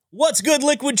What's good,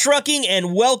 Liquid Trucking,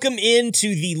 and welcome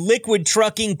into the Liquid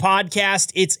Trucking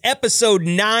Podcast. It's episode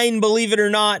 9, believe it or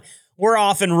not. We're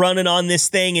off and running on this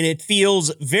thing, and it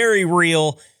feels very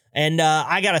real. And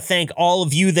I got to thank all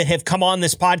of you that have come on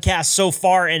this podcast so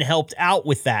far and helped out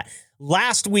with that.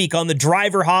 Last week on the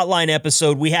Driver Hotline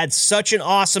episode, we had such an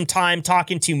awesome time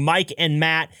talking to Mike and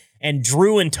Matt and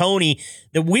Drew and Tony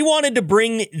that we wanted to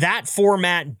bring that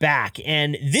format back.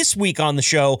 And this week on the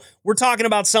show, we're talking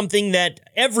about something that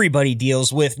everybody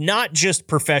deals with, not just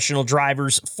professional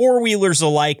drivers, four-wheelers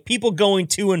alike, people going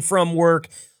to and from work,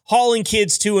 hauling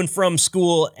kids to and from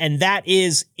school, and that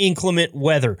is inclement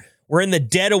weather. We're in the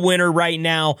dead of winter right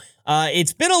now.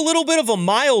 It's been a little bit of a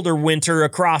milder winter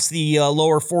across the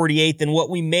lower 48 than what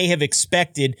we may have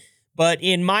expected. But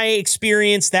in my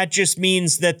experience, that just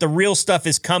means that the real stuff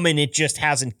is coming. It just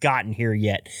hasn't gotten here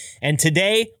yet. And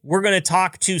today, we're going to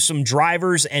talk to some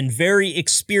drivers and very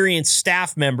experienced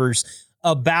staff members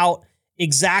about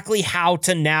exactly how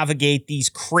to navigate these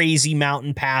crazy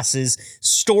mountain passes,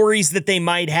 stories that they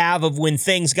might have of when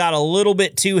things got a little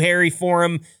bit too hairy for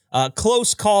them,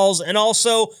 close calls, and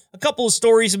also a couple of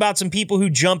stories about some people who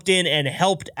jumped in and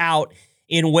helped out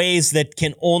in ways that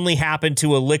can only happen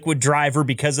to a Liquid driver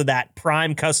because of that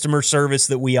prime customer service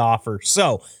that we offer.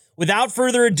 So, without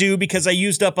further ado, because I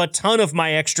used up a ton of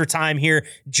my extra time here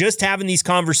just having these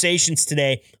conversations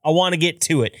today, I want to get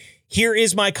to it. Here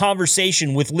is my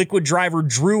conversation with Liquid driver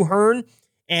Drew Hearn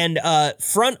and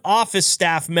front office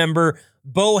staff member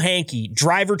Beau, Hanke,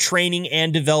 driver training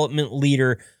and development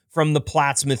leader from the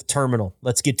Plattsmouth terminal.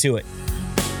 Let's get to it.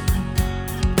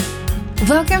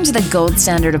 Welcome to the gold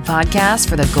standard of podcasts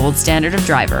for the gold standard of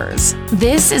drivers.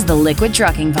 This is the Liquid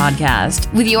Trucking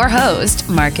Podcast with your host,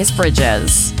 Marcus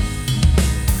Bridges.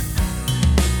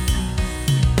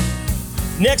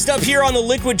 Next up here on the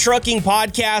Liquid Trucking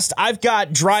Podcast, I've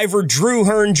got driver Drew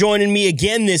Hearn joining me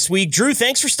again this week. Drew,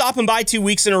 thanks for stopping by 2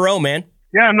 weeks in a row, man.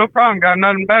 Yeah, no problem. Got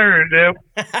nothing better to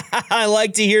do. I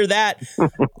like to hear that.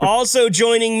 Also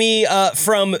joining me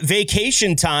from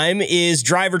vacation time is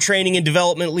driver training and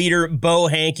development leader Beau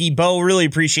Hanke. Beau, really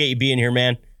appreciate you being here,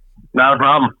 man. Not a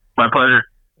problem. My pleasure.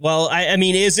 Well, I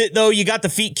mean, is it though? You got the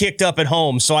feet kicked up at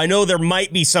home, so I know there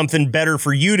might be something better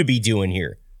for you to be doing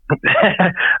here.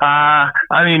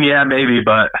 I mean, yeah, maybe,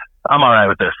 but I'm all right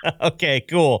with this. Okay,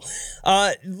 cool.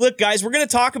 Look, guys, we're going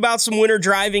to talk about some winter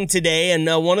driving today, and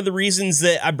one of the reasons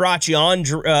that I brought you on,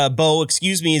 Beau,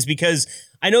 is because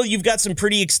I know you've got some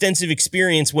pretty extensive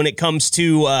experience when it comes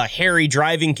to hairy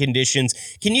driving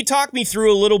conditions. Can you talk me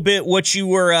through a little bit what you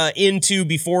were into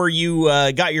before you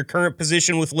got your current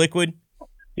position with Liquid?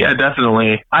 Yeah,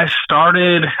 definitely. I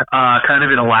started kind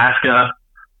of in Alaska,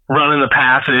 running the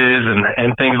passes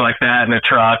and things like that in a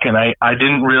truck. And I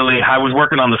was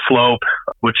working on the slope,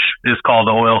 which is called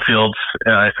the oil fields,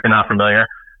 if you're not familiar,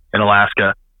 in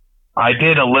Alaska. I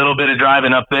did a little bit of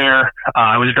driving up there.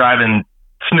 I was driving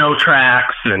snow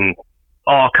tracks and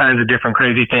all kinds of different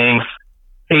crazy things,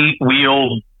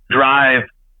 8-wheel drive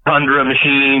Tundra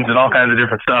machines and all kinds of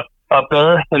different stuff up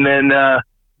there. And then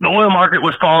the oil market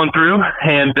was falling through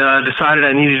and decided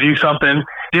I needed to do something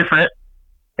different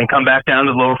and come back down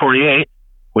to the lower 48,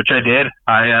 which I did.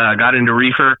 I got into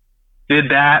reefer,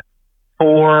 did that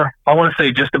for, I want to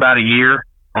say, just about a year.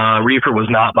 Reefer was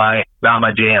not my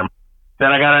jam.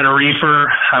 Then I got into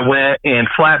reefer. I went and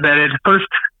flatbedded. First,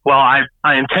 I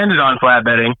intended on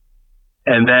flatbedding,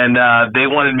 and then they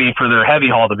wanted me for their heavy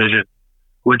haul division,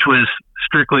 which was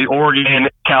strictly Oregon,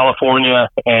 California,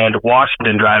 and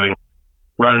Washington driving,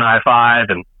 running I-5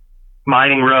 and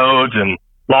mining roads and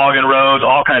logging roads,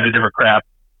 all kinds of different crap.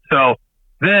 So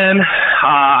then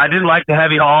I didn't like the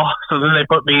heavy haul, so then they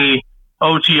put me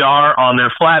OTR on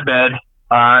their flatbed.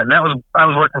 I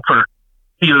was working for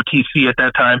POTC at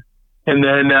that time. And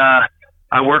then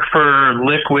I worked for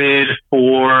Liquid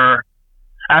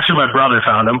actually my brother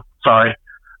found them. Sorry.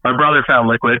 My brother found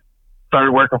Liquid.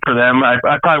 Started working for them. I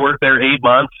probably worked there 8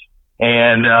 months.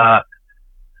 And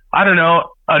I don't know,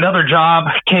 another job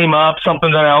came up,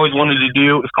 something that I always wanted to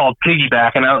do. It was called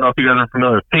piggybacking. I don't know if you guys are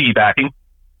familiar with piggybacking.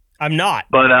 I'm not.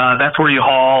 But that's where you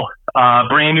haul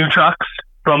brand new trucks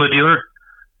from the dealer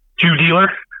to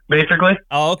dealer, basically.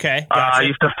 Oh, okay. Gotcha. I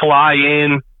used to fly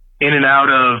in and out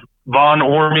of Von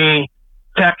Ormy,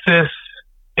 Texas,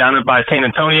 down by San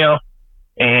Antonio,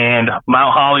 and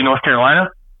Mount Holly, North Carolina.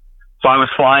 So I was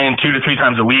flying 2 to 3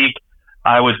 times a week.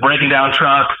 I was breaking down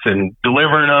trucks and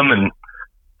delivering them, and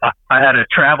I had a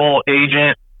travel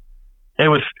agent. It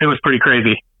was pretty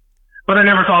crazy. But I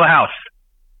never saw the house.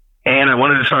 And I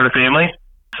wanted to start a family.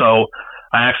 So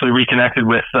I actually reconnected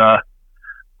with a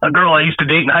girl I used to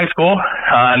date in high school.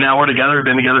 Now we're together,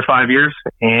 been together 5 years.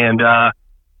 And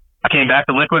I came back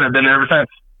to Liquid. I've been there ever since.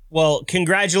 Well,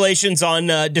 congratulations on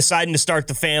deciding to start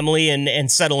the family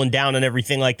and settling down and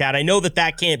everything like that. I know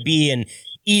that can't be an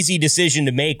easy decision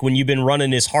to make when you've been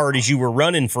running as hard as you were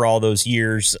running for all those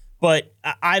years. But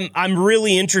I'm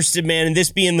really interested, man, in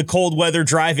this being the cold weather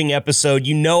driving episode.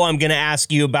 You know I'm going to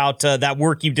ask you about that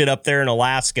work you did up there in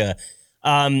Alaska.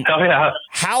 Oh, yeah.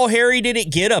 How hairy did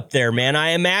it get up there, man? I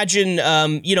imagine,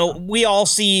 we all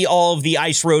see all of the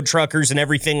ice road truckers and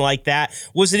everything like that.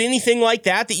 Was it anything like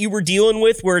that you were dealing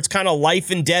with, where it's kind of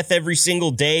life and death every single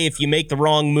day? If you make the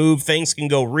wrong move, things can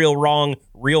go real wrong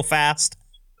real fast.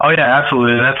 Oh yeah,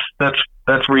 absolutely.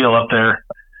 That's real up there.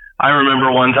 I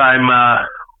remember one time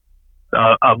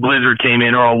a blizzard came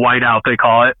in, or a whiteout they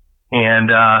call it,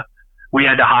 and we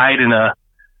had to hide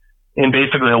in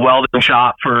basically a welding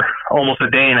shop for almost a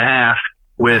day and a half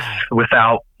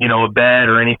without a bed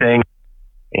or anything.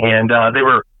 And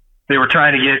they were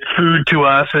trying to get food to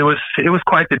us. It was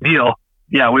quite the deal.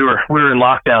 Yeah, we were in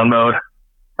lockdown mode.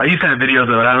 I used to have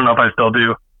videos of it. I don't know if I still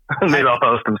do. Maybe I'll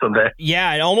post them someday. Yeah,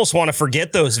 I almost want to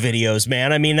forget those videos,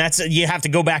 man. I mean, you have to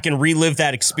go back and relive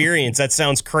that experience. That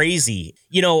sounds crazy.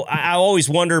 I always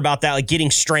wonder about that, like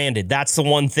getting stranded. That's the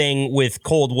one thing with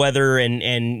cold weather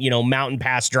and mountain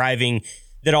pass driving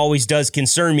that always does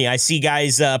concern me. I see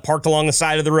guys parked along the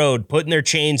side of the road, putting their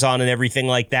chains on and everything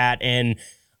like that. And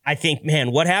I think,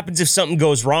 man, what happens if something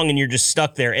goes wrong and you're just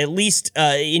stuck there? At least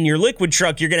in your liquid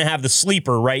truck, you're going to have the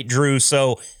sleeper, right, Drew?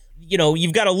 So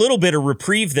you've got a little bit of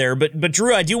reprieve there, but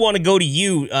Drew, I do want to go to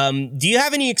you. Do you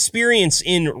have any experience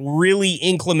in really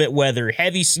inclement weather,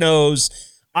 heavy snows,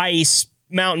 ice,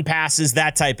 mountain passes,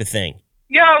 that type of thing?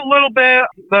 Yeah, a little bit.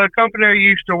 The company I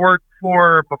used to work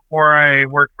for before I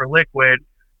worked for Liquid,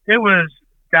 it was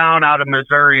down out of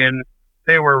Missouri, and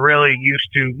they were really used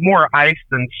to more ice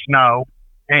than snow.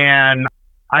 And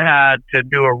I had to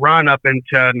do a run up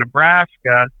into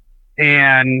Nebraska,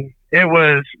 and it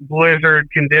was blizzard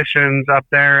conditions up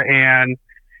there, and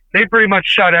they pretty much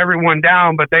shut everyone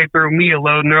down, but they threw me a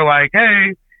load, and they're like,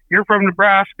 hey, you're from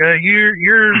Nebraska. You're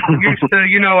used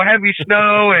to, heavy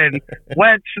snow and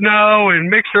wet snow and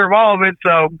mixture of all of it,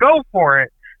 so go for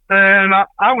it. And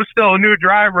I was still a new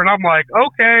driver, and I'm like,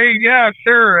 okay, yeah,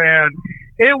 sure. And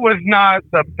it was not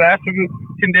the best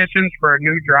conditions for a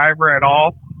new driver at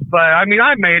all. But, I mean,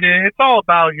 I made it. It's all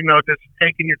about, just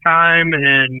taking your time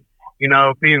and,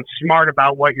 being smart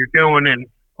about what you're doing, and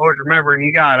always remembering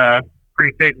you got a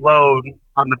pretty big load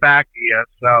on the back of you.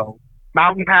 So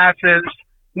mountain passes,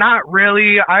 not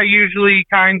really. I usually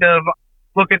kind of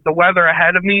look at the weather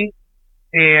ahead of me,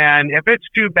 and if it's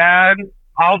too bad,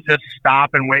 I'll just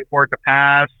stop and wait for it to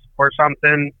pass or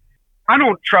something. I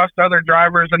don't trust other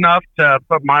drivers enough to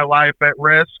put my life at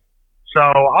risk, so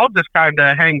I'll just kind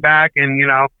of hang back. And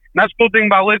that's the cool thing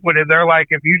about Liquid is they're like,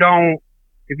 if you don't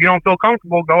feel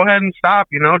comfortable, go ahead and stop,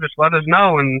 just let us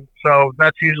know. And so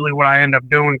that's usually what I end up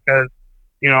doing, because,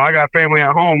 I got family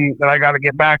at home that I got to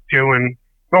get back to, and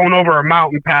going over a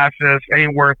mountain pass just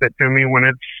ain't worth it to me when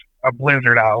it's a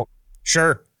blizzard out.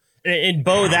 Sure. And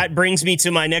Beau, that brings me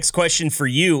to my next question for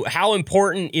you. How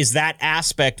important is that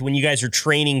aspect when you guys are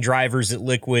training drivers at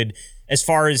Liquid, as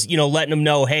far as, letting them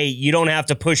know, hey, you don't have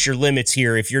to push your limits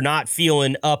here. If you're not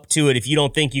feeling up to it, if you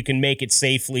don't think you can make it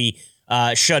safely,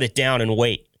 shut it down and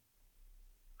wait?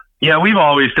 Yeah, we've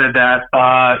always said that.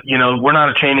 We're not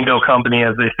a chain and go company,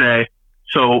 as they say.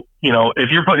 So, if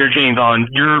you're putting your chains on,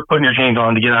 you're putting your chains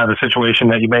on to get out of the situation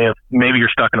that maybe you're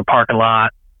stuck in a parking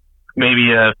lot, maybe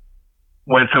you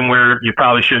went somewhere you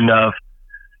probably shouldn't have.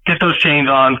 Get those chains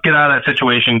on, get out of that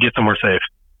situation, get somewhere safe.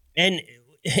 And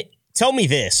tell me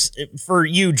this for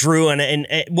you, Drew, and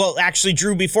well, actually,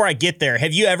 Drew, before I get there,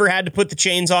 have you ever had to put the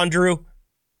chains on, Drew?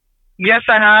 Yes,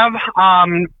 I have.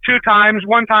 2 times.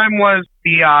 One time was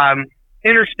the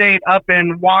interstate up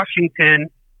in Washington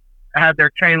had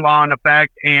their chain law in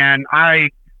effect, and I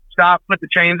stopped, put the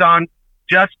chains on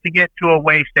just to get to a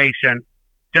way station,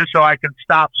 just so I could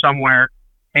stop somewhere,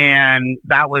 and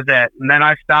that was it. And then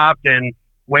I stopped and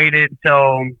waited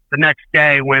till the next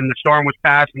day when the storm was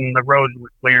past and the roads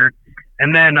were cleared.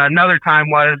 And then another time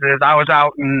was I was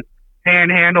out in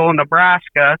Panhandle,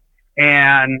 Nebraska,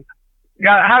 and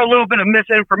had a little bit of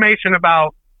misinformation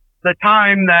about the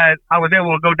time that I was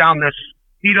able to go down this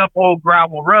beat up old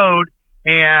gravel road,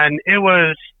 and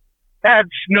it had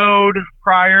snowed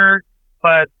prior,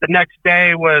 but the next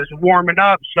day was warming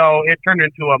up, so it turned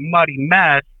into a muddy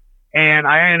mess, and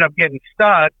I ended up getting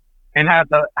stuck and had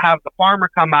to have the farmer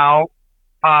come out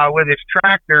with his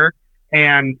tractor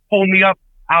and pull me up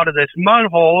out of this mud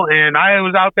hole, and I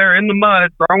was out there in the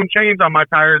mud throwing chains on my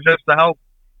tires just to help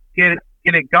get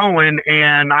it going,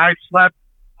 and I slept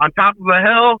on top of a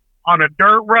hill on a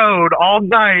dirt road all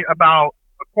night about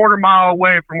a quarter mile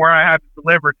away from where I had to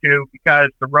deliver to because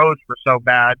the roads were so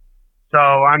bad. So,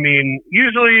 I mean,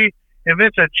 usually if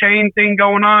it's a chain thing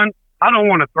going on, I don't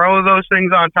want to throw those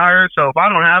things on tires. So if I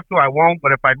don't have to, I won't.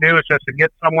 But if I do, it's just to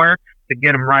get somewhere to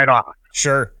get them right off.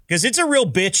 Sure. Because it's a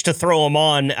real bitch to throw them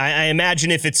on. I imagine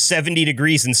if it's 70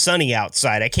 degrees and sunny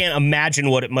outside, I can't imagine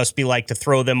what it must be like to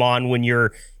throw them on when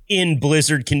you're in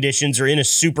blizzard conditions or in a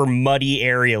super muddy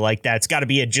area like that. It's got to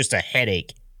be just a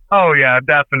headache. Oh, yeah,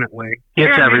 definitely.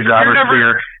 It's every driver's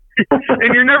fear.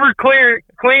 And you're never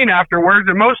clean afterwards.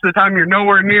 And most of the time, you're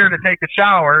nowhere near to take a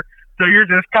shower. So you're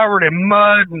just covered in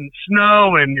mud and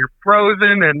snow and you're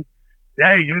frozen. And,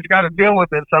 hey, you just got to deal with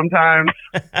it sometimes.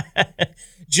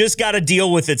 Just got to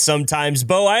deal with it sometimes.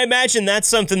 Beau, I imagine that's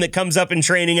something that comes up in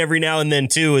training every now and then,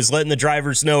 too, is letting the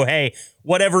drivers know, hey,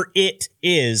 whatever it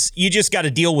is, you just got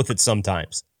to deal with it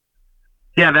sometimes.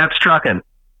 Yeah, that's trucking.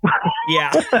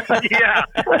 Yeah. Yeah.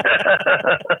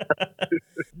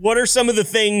 What are some of the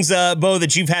things, Beau,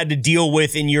 that you've had to deal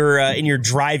with in your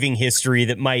driving history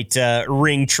that might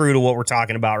ring true to what we're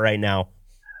talking about right now?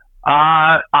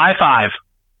 I-5.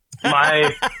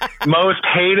 My most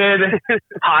hated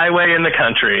highway in the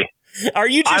country. Are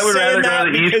you just I would saying rather that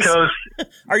go to the East Coast.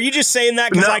 Are you just saying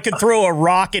that because No. I could throw a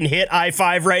rock and hit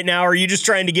I-5 right now? Or are you just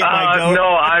trying to get my goat?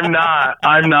 No, I'm not.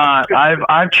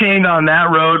 I've chained on that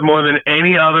road more than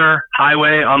any other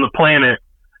highway on the planet.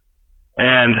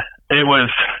 And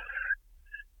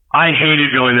I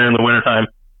hated going there in the wintertime.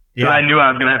 Yeah. I knew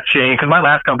I was going to have to chain because my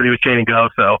last company was chain and go.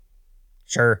 So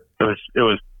Sure. it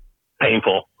was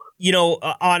painful. You know,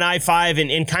 on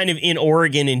I-5 and kind of in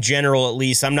Oregon in general, at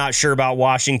least, I'm not sure about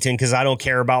Washington because I don't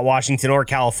care about Washington or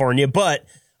California, but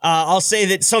I'll say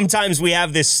that sometimes we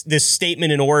have this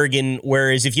statement in Oregon,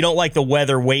 whereas if you don't like the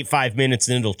weather, wait 5 minutes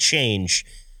and it'll change.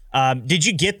 Did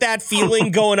you get that feeling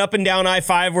going up and down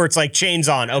I-5 where it's like chains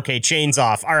on, okay, chains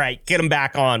off, all right, get them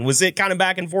back on? Was it kind of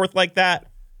back and forth like that?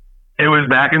 It was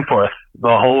back and forth the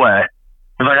whole way.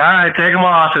 It's like, all right, take them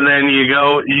off, and then you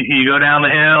go down the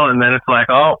hill, and then it's like,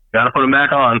 oh, got to put them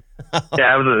back on.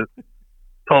 Yeah, it was a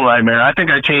total nightmare. I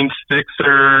think I changed 6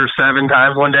 or 7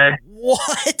 times one day.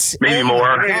 What? Maybe Oh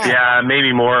more. my God. Yeah,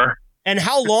 maybe more. And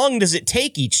how long does it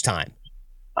take each time?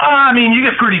 I mean, you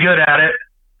get pretty good at it.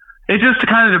 It just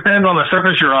kind of depends on the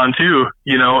surface you're on, too.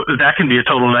 You know, that can be a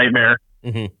total nightmare.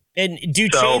 Mm-hmm. And do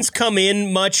chains come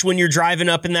in much when you're driving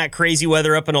up in that crazy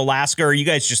weather up in Alaska? Or are you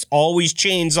guys just always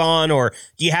chains on, or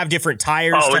do you have different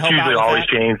tires to help out with that? It's usually always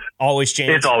chains. Always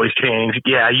chains? It's always chains.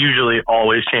 Yeah, usually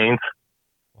always chains.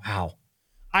 Wow.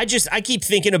 I keep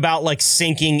thinking about like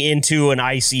sinking into an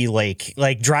icy lake,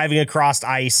 like driving across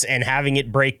ice and having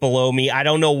it break below me. I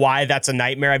don't know why that's a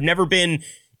nightmare. I've never been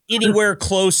anywhere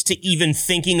close to even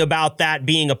thinking about that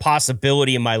being a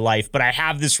possibility in my life, but I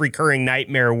have this recurring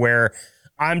nightmare where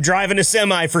I'm driving a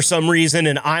semi for some reason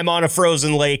and I'm on a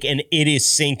frozen lake and it is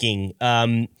sinking.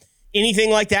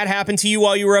 Anything like that happen to you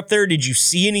while you were up there? Did you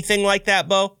see anything like that,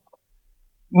 Beau?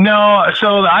 No.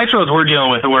 So the ice roads we're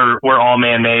dealing with were all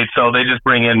man-made. So they just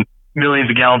bring in millions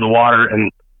of gallons of water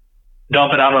and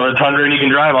dump it out on the tundra and you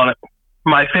can drive on it.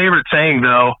 My favorite saying,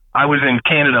 though, I was in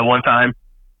Canada one time.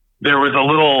 There was a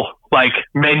little like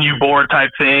menu board type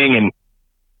thing, and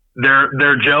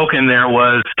their joke in there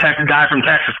was a guy from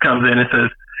Texas comes in and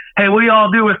says, "Hey, what do y'all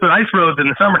do with the ice roads in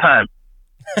the summertime?"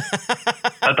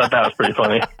 I thought that was pretty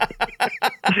funny.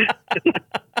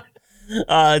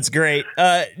 It's great.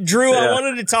 Drew, I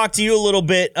wanted to talk to you a little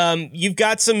bit. You've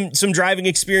got some driving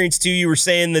experience too. You were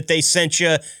saying that they sent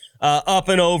you up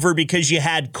and over because you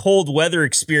had cold weather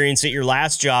experience at your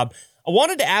last job. I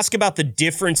wanted to ask about the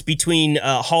difference between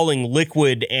hauling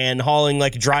liquid and hauling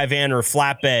like a dry van or a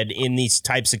flatbed in these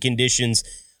types of conditions.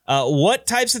 What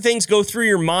types of things go through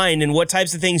your mind, and what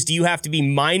types of things do you have to be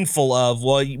mindful of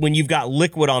when you've got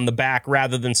liquid on the back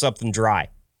rather than something dry?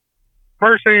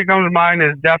 First thing that comes to mind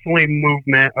is definitely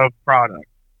movement of product.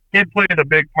 It plays a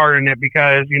big part in it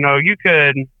because, you know, you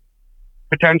could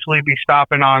potentially be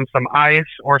stopping on some ice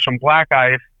or some black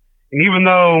ice, and even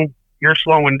though you're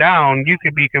slowing down, you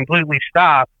could be completely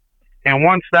stopped. And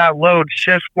once that load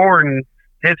shifts forward and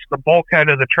hits the bulkhead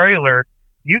of the trailer,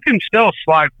 you can still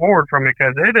slide forward from it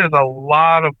because it is a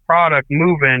lot of product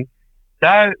moving.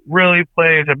 That really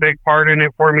plays a big part in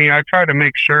it for me. I try to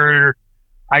make sure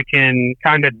I can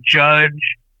kind of judge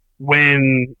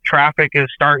when traffic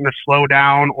is starting to slow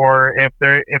down, or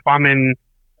if I'm in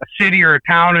a city or a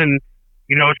town and,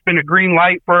 you know, it's been a green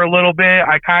light for a little bit,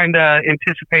 I kind of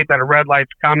anticipate that a red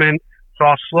light's coming. So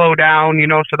I'll slow down, you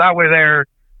know, so that way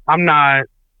I'm not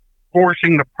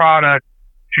forcing the product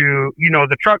to, you know,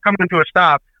 the truck coming to a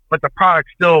stop, but the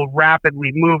product's still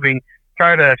rapidly moving,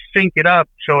 try to sync it up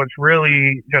so it's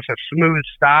really just a smooth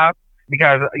stop,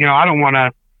 because, I don't want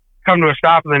to come to a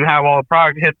stop and then have all the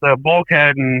product hit the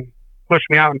bulkhead and push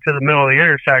me out into the middle of the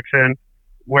intersection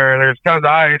where there's tons of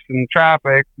ice and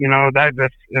traffic. That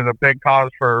just is a big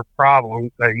cause for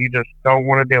problems that you just don't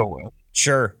want to deal with.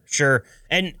 Sure.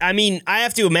 And I mean, I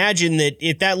have to imagine that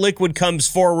if that liquid comes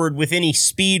forward with any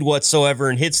speed whatsoever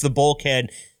and hits the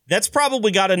bulkhead, that's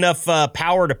probably got enough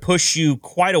power to push you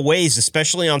quite a ways,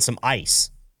 especially on some ice.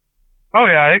 Oh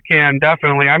yeah, it can,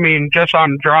 definitely. I mean, just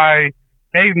on dry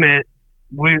pavement,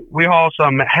 we haul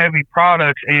some heavy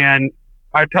products, and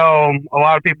I tell a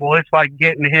lot of people it's like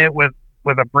getting hit with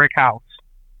a brick house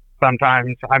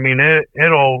sometimes. I mean,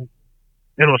 it'll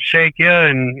shake you,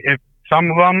 and if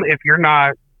some of them, if you're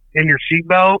not in your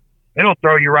seatbelt, it'll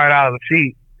throw you right out of the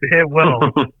seat. It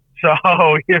will. So,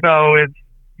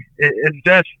 it's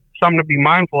just something to be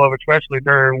mindful of, especially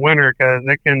during winter, because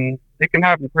it can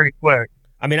happen pretty quick.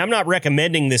 I mean, I'm not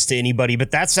recommending this to anybody,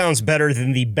 but that sounds better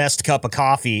than the best cup of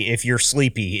coffee if you're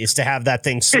sleepy, is to have that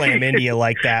thing slam into you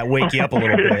like that, wake you up a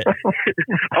little bit.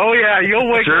 Oh, yeah,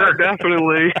 you'll wake up,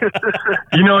 definitely.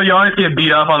 You always get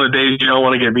beat up on the days you don't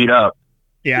want to get beat up.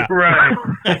 Yeah. Right.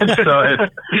 So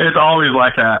it's always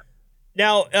like that.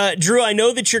 Now, Drew, I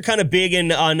know that you're kind of big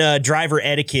on driver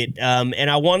etiquette, and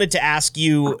I wanted to ask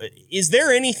you, is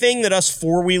there anything that us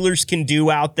four-wheelers can do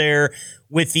out there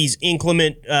with these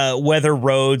inclement weather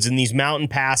roads and these mountain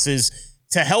passes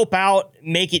to help out,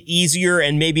 make it easier,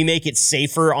 and maybe make it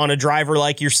safer on a driver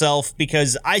like yourself?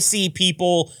 Because I see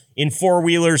people in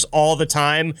four-wheelers all the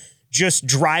time just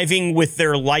driving with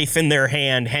their life in their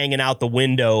hand, hanging out the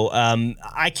window.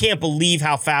 I can't believe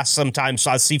how fast sometimes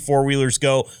I see four-wheelers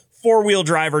go. Four-wheel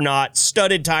drive or not,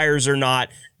 studded tires or not,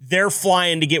 they're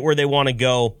flying to get where they want to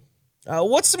go.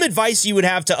 What's some advice you would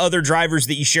have to other drivers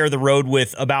that you share the road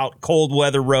with about cold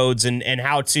weather roads and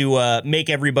how to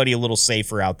make everybody a little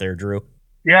safer out there, Drew?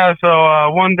 Yeah,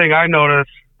 so one thing I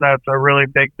noticed that's a really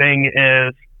big thing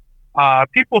is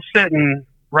people sitting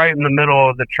right in the middle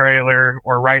of the trailer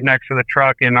or right next to the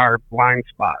truck in our blind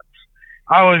spots.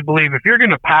 I always believe if you're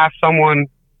going to pass someone,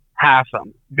 pass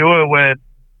them. Do it with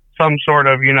some sort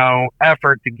of,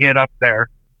 effort to get up there,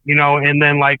 and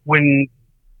then like when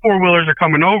four-wheelers are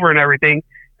coming over and everything,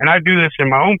 and I do this in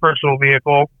my own personal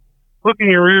vehicle, look in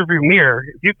your rearview mirror.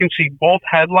 If you can see both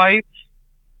headlights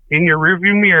in your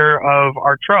rearview mirror of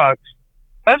our trucks,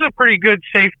 that's a pretty good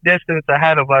safe distance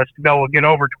ahead of us to be able to get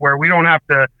over to where we don't have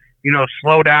to,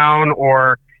 slow down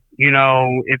or,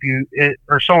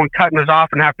 or someone cutting us off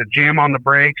and have to jam on the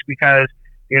brakes because,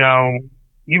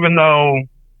 even though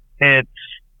it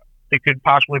could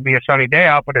possibly be a sunny day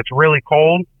out, but it's really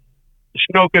cold. The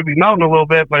snow could be melting a little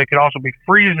bit, but it could also be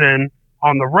freezing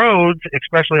on the roads,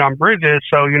 especially on bridges.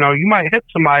 So, you might hit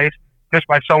some ice just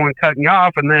by someone cutting you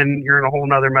off, and then you're in a whole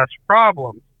nother mess of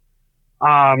problems.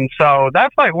 So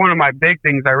that's like one of my big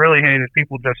things I really hate is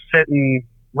people just sitting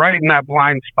right in that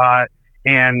blind spot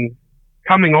and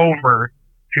coming over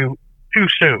too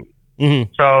soon.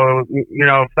 Mm-hmm. So,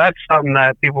 if that's something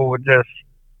that people would just,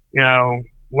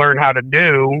 learn how to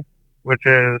do, which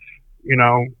is,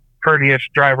 courteous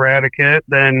driver etiquette,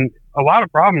 then a lot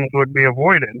of problems would be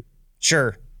avoided.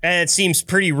 Sure. And it seems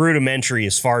pretty rudimentary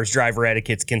as far as driver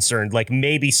etiquette's concerned. Like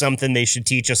maybe something they should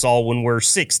teach us all when we're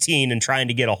 16 and trying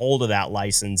to get a hold of that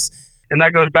license. And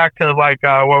that goes back to what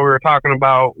we were talking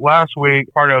about last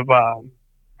week, part of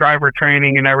driver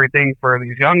training and everything for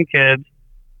these young kids.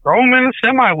 Throw them in a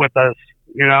semi with us,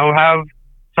 have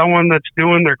someone that's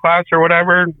doing their class or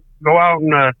whatever, go out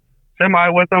in a semi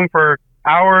with them for an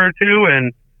hour or two,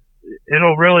 and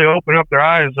it'll really open up their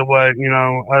eyes to what,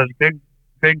 us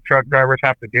big truck drivers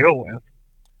have to deal with.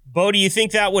 Beau, do you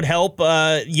think that would help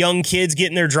young kids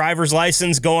getting their driver's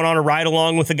license, going on a ride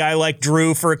along with a guy like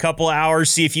Drew for a couple of hours,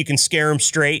 see if you can scare them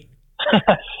straight?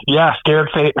 Yeah, scared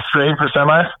straight for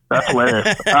semis? That's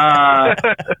hilarious.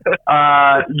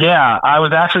 Yeah, I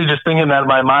was actually just thinking that in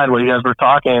my mind while you guys were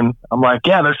talking. I'm like,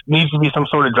 yeah, there needs to be some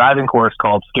sort of driving course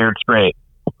called Scared Straight.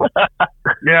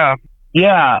 Yeah.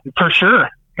 Yeah, for sure.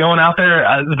 Going out there,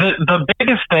 the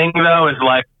biggest thing, though, is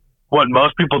like what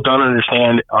most people don't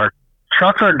understand are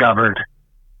trucks are governed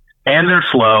and they're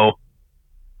slow.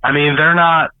 I mean, they're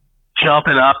not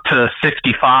jumping up to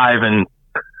 65 in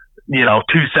 2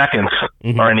 seconds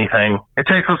or anything. It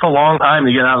takes us a long time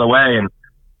to get out of the way,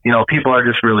 and people are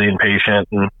just really impatient,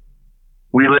 and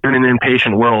we live in an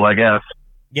impatient world, I guess.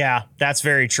 Yeah, that's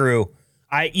very true.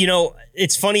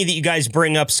 It's funny that you guys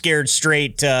bring up Scared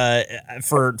Straight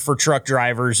for truck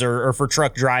drivers or for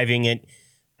truck driving. And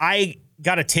I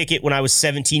got a ticket when I was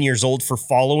 17 years old for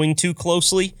following too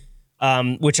closely.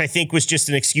 which I think was just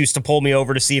an excuse to pull me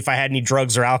over to see if I had any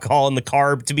drugs or alcohol in the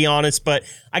car, to be honest. But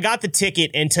I got the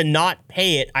ticket, and to not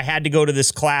pay it, I had to go to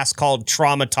this class called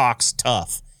Trauma Talks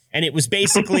Tough. And it was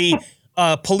basically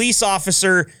a police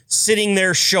officer sitting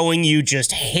there showing you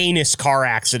just heinous car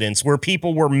accidents where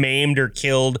people were maimed or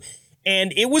killed.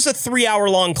 And it was a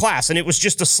 3-hour-long class, and it was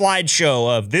just a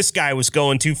slideshow of this guy was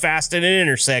going too fast at an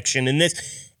intersection and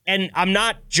this. And I'm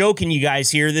not joking, you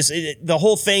guys here. The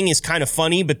whole thing is kind of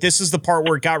funny, but this is the part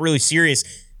where it got really serious.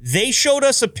 They showed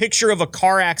us a picture of a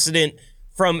car accident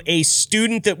from a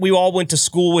student that we all went to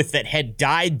school with that had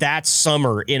died that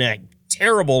summer in a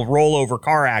terrible rollover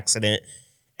car accident.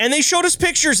 And they showed us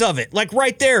pictures of it, like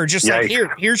right there, just like,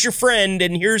 here's your friend,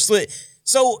 and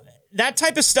so that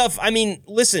type of stuff. I mean,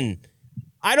 listen,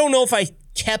 I don't know if I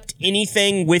kept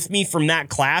anything with me from that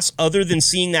class other than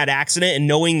seeing that accident and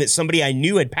knowing that somebody I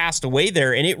knew had passed away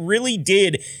there. And it really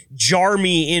did jar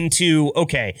me into,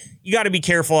 okay, you got to be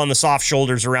careful on the soft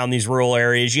shoulders around these rural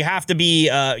areas. You have to be,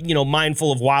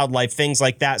 mindful of wildlife, things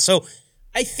like that. So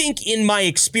I think in my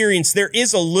experience, there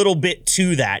is a little bit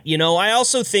to that. I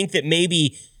also think that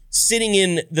maybe sitting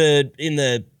in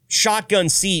the shotgun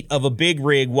seat of a big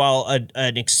rig while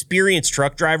an experienced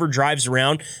truck driver drives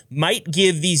around might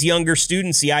give these younger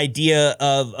students the idea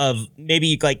of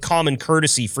maybe like common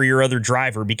courtesy for your other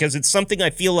driver, because it's something I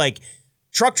feel like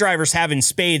truck drivers have in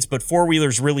spades, but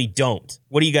four-wheelers really don't.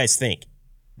 What do you guys think?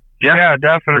 Yeah,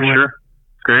 definitely. For sure.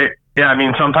 Great. Yeah, I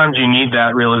mean, sometimes you need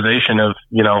that realization of,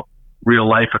 real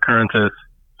life occurrences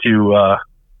to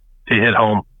hit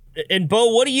home. And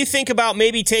Beau, what do you think about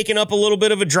maybe taking up a little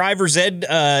bit of a driver's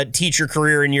ed teacher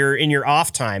career in your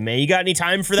off time, man? You got any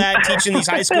time for that? Teaching these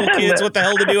high school kids what the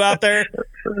hell to do out there?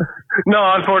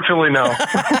 No, unfortunately, no.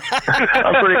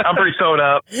 I'm pretty sewed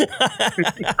up.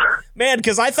 Man,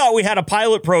 because I thought we had a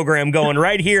pilot program going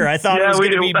right here. I thought it was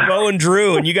going to be Beau and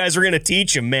Drew, and you guys were going to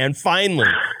teach them, man. Finally.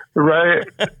 Right.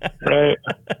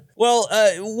 Well,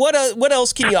 what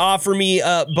else can you offer me,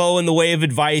 Beau, in the way of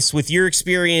advice with your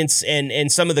experience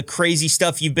and some of the crazy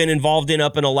stuff you've been involved in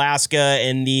up in Alaska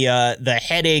and the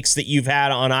headaches that you've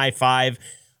had on I-5?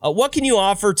 What can you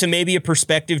offer to maybe a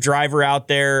prospective driver out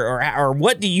there, or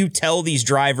what do you tell these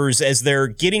drivers as they're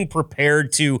getting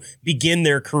prepared to begin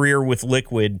their career with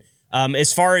Liquid?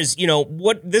 As far as,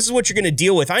 this is what you're going to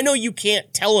deal with. I know you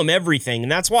can't tell them everything,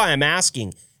 and that's why I'm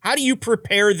asking. How do you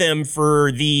prepare them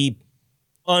for the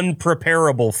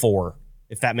unpreparable for,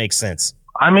 if that makes sense?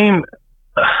 I mean,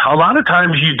 a lot of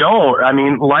times you don't. I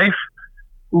mean, life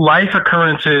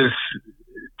occurrences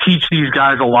teach these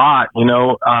guys a lot.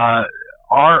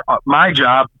 My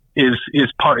job is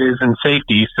in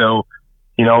safety. So,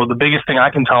 the biggest thing I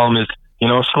can tell them is,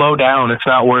 slow down. It's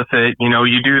not worth it.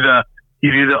 You do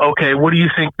the, okay, what do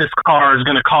you think this car is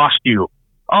going to cost you?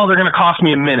 Oh, they're going to cost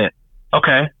me a minute.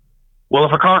 Okay. Well,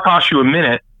 if a car costs you a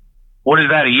minute, what is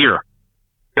that a year?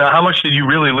 How much did you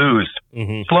really lose?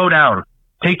 Mm-hmm. Slow down.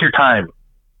 Take your time.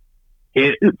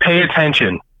 Pay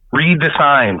attention. Read the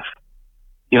signs.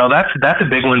 That's a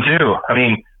big one too. I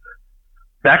mean,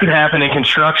 that could happen in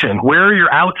construction. Where are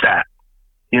your outs at?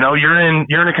 You're in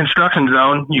a construction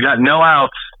zone. You got no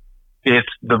outs. It's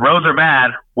the roads are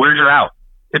bad. Where's your out?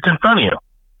 It's in front of you.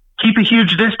 Keep a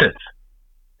huge distance.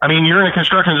 I mean, you're in a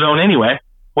construction zone anyway.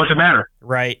 What's it matter?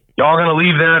 Right. Y'all going to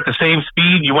leave there at the same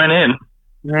speed you went in.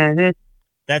 Mm-hmm.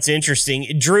 That's interesting.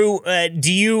 Drew,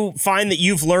 do you find that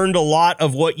you've learned a lot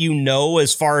of what you know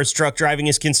as far as truck driving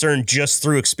is concerned just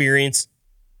through experience?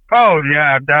 Oh,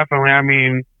 yeah, definitely. I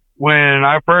mean, when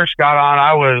I first got on,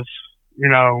 I was,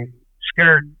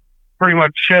 scared pretty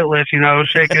much shitless,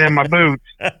 shaking in my boots.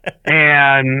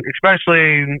 And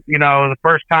especially, the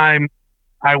first time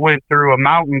I went through a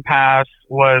mountain pass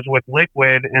was with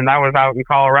Liquid, and that was out in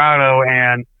Colorado,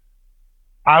 and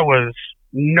I was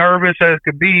nervous as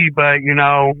could be, but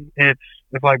it's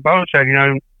like Beau said,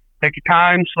 take your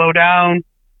time, slow down,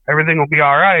 everything will be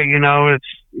all right.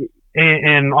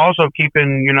 And also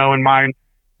keeping in mind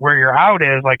where your out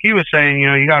is, like he was saying,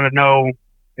 you got to know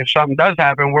if something does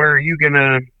happen, where are you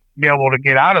gonna be able to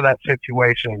get out of that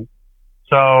situation?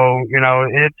 So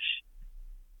it's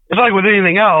like with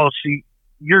anything else,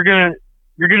 you're gonna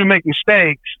make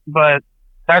mistakes, but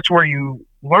that's where you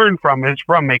learn from, is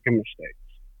from making mistakes.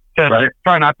 Just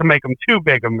try not to make them too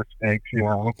big of mistakes,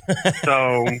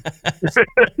 So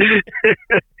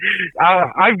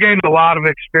I've gained a lot of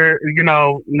experience,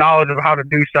 knowledge of how to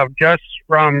do stuff just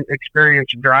from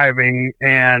experience driving.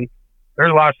 And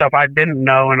there's a lot of stuff I didn't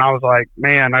know. And I was like,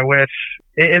 man, I wish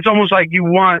it's almost like you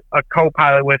want a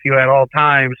co-pilot with you at all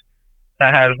times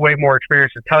that has way more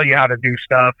experience to tell you how to do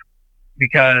stuff,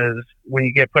 because when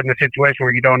you get put in a situation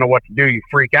where you don't know what to do, you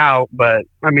freak out. But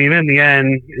I mean, in the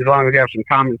end, as long as you have some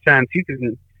common sense,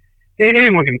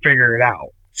 anyone can figure it out.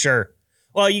 Sure.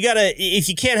 Well, if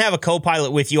you can't have a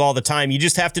co-pilot with you all the time, you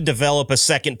just have to develop a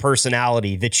second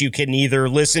personality that you can either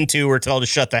listen to or tell to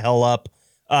shut the hell up,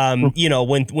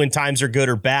 when times are good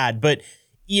or bad. But,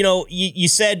 you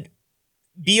said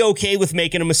be okay with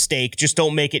making a mistake. Just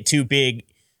don't make it too big.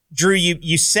 Drew,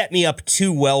 you set me up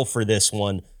too well for this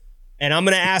one. And I'm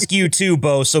going to ask you too,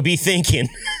 Beau, so be thinking.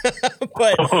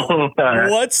 But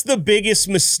what's the biggest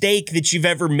mistake that you've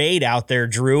ever made out there,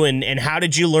 Drew? And how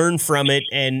did you learn from it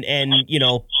and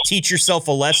teach yourself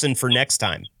a lesson for next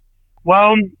time?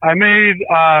 Well, I made,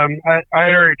 I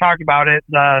already talked about it,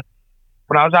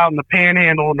 when I was out in the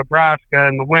Panhandle of Nebraska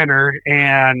in the winter,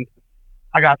 and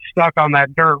I got stuck on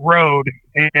that dirt road,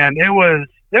 and it was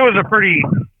a pretty,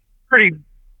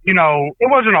 it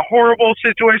wasn't a horrible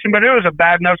situation, but it was a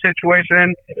bad enough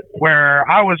situation where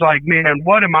I was like, man,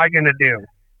 what am I going to do?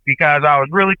 Because I was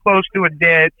really close to a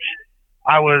ditch.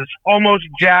 I was almost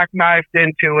jackknifed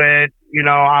into it.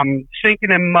 I'm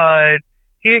sinking in mud,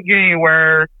 can't get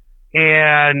anywhere.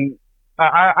 And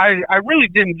I really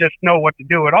didn't just know what to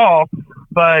do at all.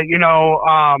 But,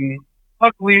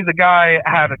 luckily the guy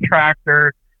had a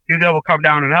tractor. He was able to come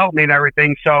down and help me and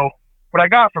everything. So what I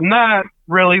got from that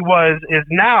really is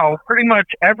now pretty much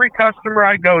every customer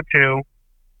I go to,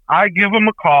 I give them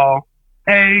a call.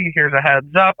 Hey, here's a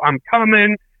heads up. I'm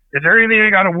coming. Is there anything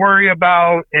I got to worry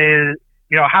about?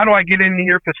 How do I get into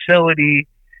your facility?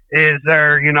 Is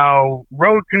there,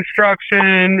 road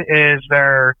construction? Is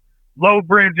there low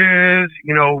bridges,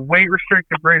 weight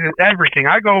restricted bridges, everything?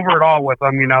 I go over it all with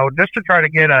them, just to try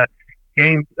to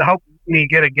help me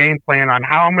get a game plan on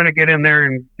how I'm going to get in there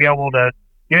and be able to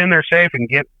get in there safe and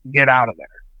get out of there.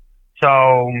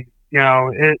 So,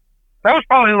 that was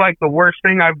probably like the worst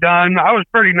thing I've done. I was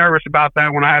pretty nervous about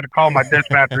that when I had to call my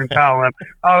dispatcher and tell him.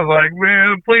 I was like,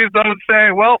 man, please don't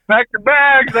say, well, pack your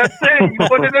bags. That's it. You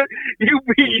put it in,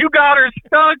 you got her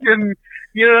stuck, and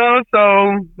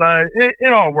but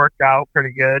it all worked out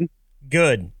pretty good.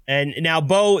 Good. And now,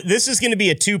 Beau, this is going to be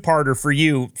a two-parter for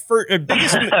you.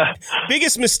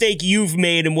 Biggest mistake you've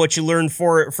made and what you learned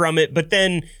from it, but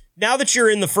then now that you're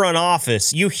in the front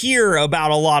office, you hear about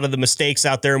a lot of the mistakes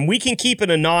out there, and we can keep it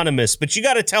anonymous, but you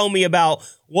got to tell me about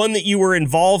one that you were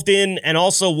involved in and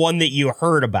also one that you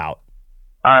heard about.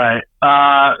 All right.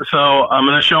 So I'm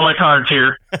going to show my cards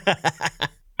here.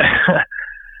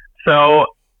 So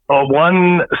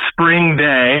one spring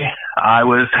day, I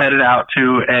was headed out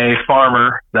to a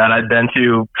farmer that I'd been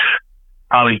to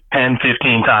probably 10,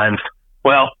 15 times.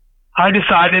 Well, I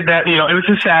decided that, it was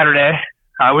a Saturday.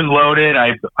 I was loaded.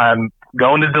 I'm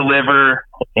going to deliver,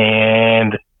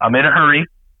 and I'm in a hurry,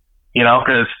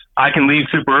 because I can leave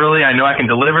super early. I know I can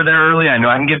deliver there early. I know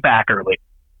I can get back early.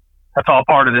 That's all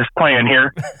part of this plan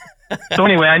here. So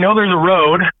anyway, I know there's a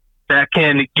road that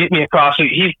can get me across.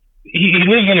 He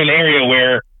lives in an area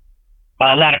where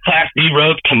a lot of Class B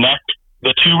roads connect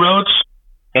the two roads,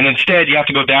 and instead you have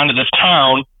to go down to this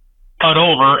town, cut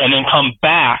over, and then come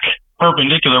back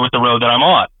perpendicular with the road that I'm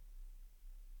on.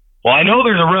 Well, I know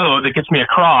there's a road that gets me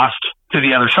across to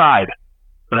the other side,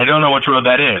 but I don't know which road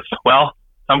that is. Well,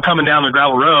 I'm coming down the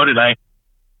gravel road, and I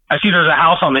see there's a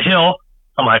house on the hill.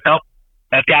 I'm like, oh,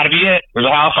 that's got to be it. There's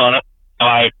a house on it. So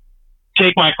I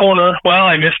take my corner. Well,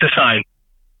 I missed a sign.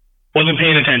 Wasn't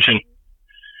paying attention.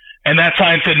 And that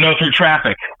sign said no through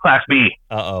traffic, Class B.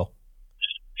 Uh-oh.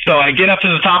 So I get up to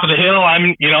the top of the hill.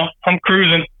 I'm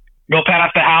cruising, go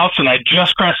past the house, and I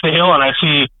just crest the hill, and I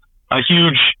see a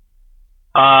huge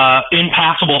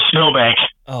impassable snowbank.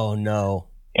 Oh no.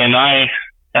 And I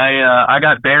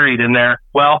got buried in there.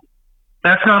 Well,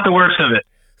 that's not the worst of it.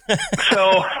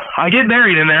 So I get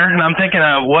buried in there, and I'm thinking,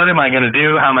 what am I going to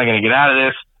do? How am I going to get out of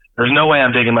this? There's no way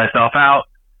I'm digging myself out.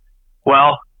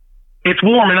 Well, it's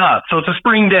warming up, so it's a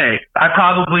spring day. I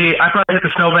probably hit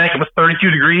the snowbank. It was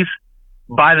 32 degrees.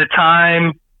 By the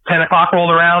time 10 o'clock rolled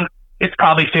around, it's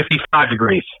probably 55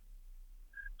 degrees.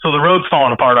 So the road's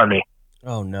falling apart on me.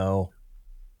 Oh no.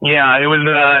 Yeah, it was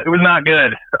not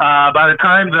good. By the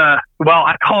time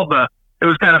it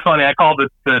was kind of funny. I called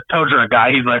the tow truck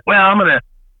guy. He's like, well, I'm gonna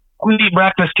eat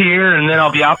breakfast here, and then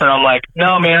I'll be out there. I'm like,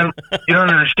 no, man, you don't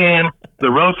understand.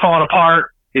 The road's falling apart.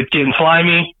 It's getting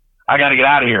slimy. I got to get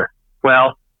out of here.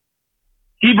 Well,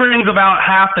 he brings about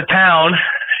half the town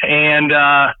and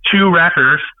two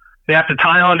wreckers. They have to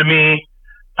tie onto me,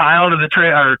 tie onto the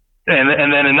trailer,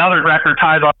 and then another wrecker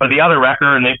ties onto the other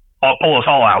wrecker, and they pull us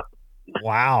all out.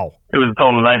 Wow. It was a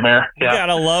total nightmare. Yeah. You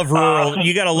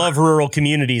gotta love rural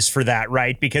communities for that,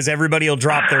 right? Because everybody will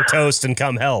drop their toast and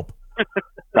come help.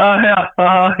 Yeah.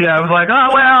 I was like, oh,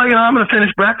 well, I'm going to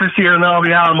finish breakfast here and then I'll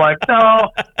be out. I'm like,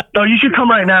 no, you should come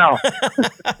right now.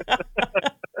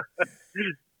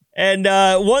 And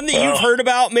one that you've heard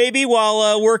about maybe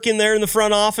while working there in the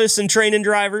front office and training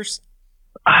drivers?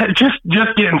 Just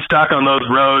getting stuck on those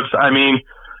roads. I mean,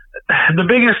 the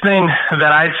biggest thing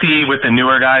that I see with the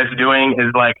newer guys doing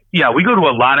is like, we go to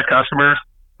a lot of customers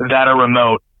that are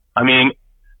remote. I mean,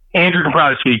 Andrew can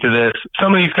probably speak to this.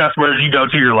 Some of these customers you go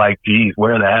to, you're like, geez,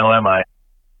 where the hell am I?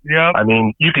 Yep. I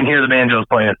mean, you can hear the banjos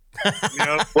playing.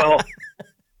 Yep. Well,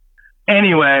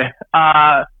 anyway,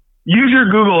 use your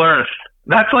Google Earth.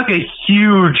 That's like a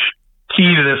huge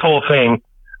key to this whole thing.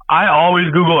 I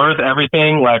always Google Earth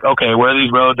everything. Like, okay, where are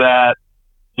these roads at?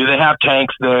 Do they have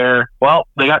tanks there? Well,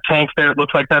 they got tanks there. It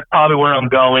looks like that's probably where I'm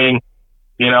going.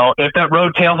 If that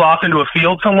road tails off into a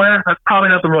field somewhere, that's probably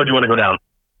not the road you want to go down.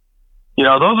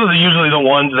 Those are usually the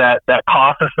ones that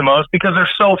cost us the most because they're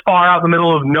so far out in the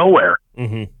middle of nowhere.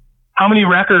 Mm-hmm. How many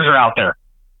wreckers are out there?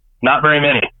 Not very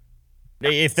many.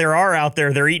 If there are out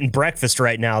there, they're eating breakfast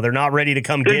right now. They're not ready to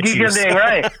come get you. You're dang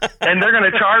right. And they're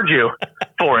going to charge you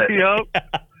for it. Yep.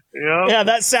 Yeah,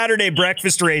 that Saturday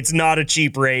breakfast rate's not a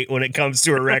cheap rate when it comes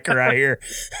to a wrecker out here.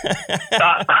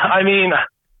 I mean,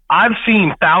 I've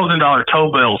seen $1,000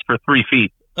 tow bills for 3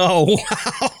 feet. Oh,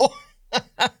 wow.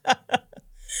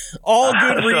 All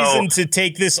good reason to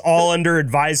take this all under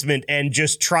advisement and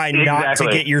just try not to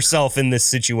get yourself in this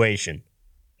situation.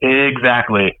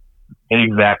 Exactly.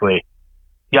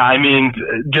 Yeah, I mean,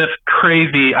 just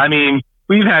crazy. I mean,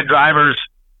 we've had drivers,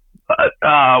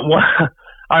 I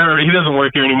remember, he doesn't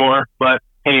work here anymore, but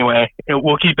anyway,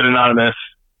 we'll keep it anonymous.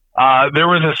 There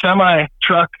was a semi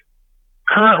truck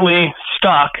currently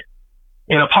stuck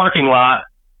in a parking lot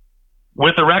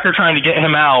with the wrecker trying to get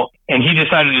him out, and he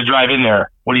decided to drive in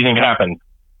there. What do you think happened?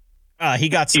 He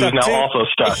got stuck. He was now too? also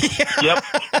stuck. Yep.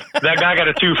 That guy got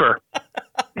a twofer.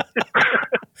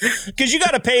 Because you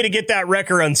got to pay to get that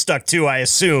wrecker unstuck too, I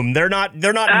assume. They're not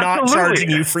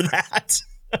charging you for that.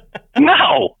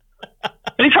 No.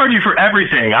 They charge you for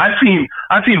everything. I've seen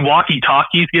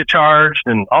walkie-talkies get charged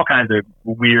and all kinds of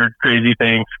weird, crazy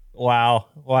things.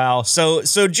 Wow. So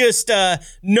just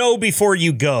know before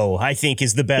you go, I think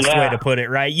is the best way to put it,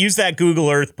 right? Use that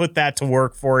Google Earth, put that to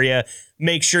work for you.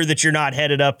 Make sure that you're not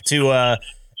headed up to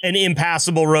an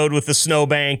impassable road with a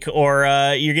snowbank, or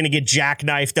you're going to get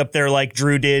jackknifed up there like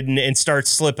Drew did and start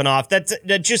slipping off.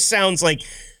 That just sounds like...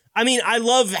 I mean, I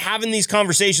love having these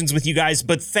conversations with you guys,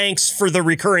 but thanks for the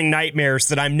recurring nightmares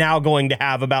that I'm now going to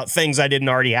have about things I didn't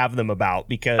already have them about,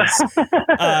 because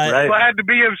right. Glad to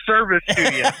be of service to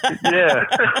you. Yeah.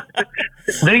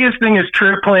 Biggest thing is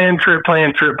trip plan.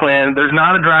 There's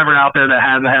not a driver out there that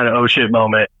hasn't had an oh shit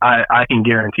moment. I can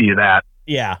guarantee you that.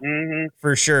 Yeah,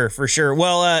 for sure.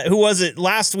 Well, who was it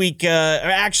last week?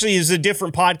 Actually, it was a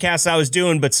different podcast I was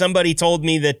doing, but somebody told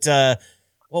me that,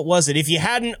 what was it? If you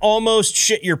hadn't almost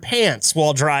shit your pants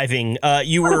while driving,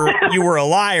 you were a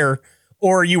liar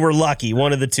or you were lucky,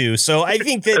 one of the two. So I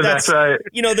think that's right.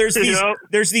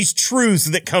 There's these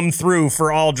truths that come through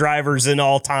for all drivers in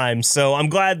all times. So I'm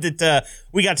glad that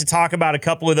we got to talk about a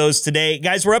couple of those today.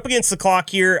 Guys, we're up against the clock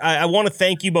here. I want to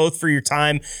thank you both for your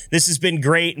time. This has been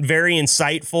great and very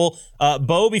insightful.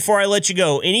 Beau, before I let you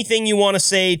go, anything you want to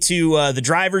say to the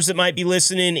drivers that might be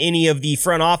listening, any of the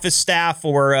front office staff,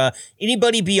 or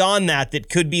anybody beyond that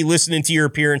could be listening to your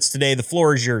appearance today? The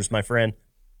floor is yours, my friend.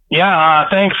 Yeah,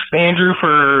 thanks, Andrew,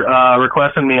 for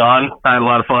requesting me on. I had a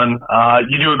lot of fun.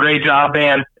 You do a great job,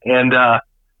 man, and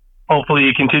hopefully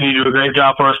you continue to do a great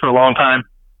job for us for a long time.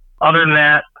 Other than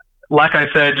that, like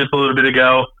I said just a little bit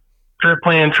ago, trip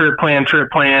plan.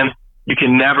 You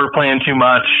can never plan too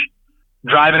much.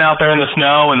 Driving out there in the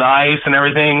snow and the ice and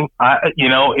everything,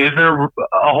 is there a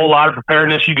whole lot of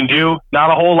preparedness you can do?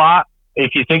 Not a whole lot.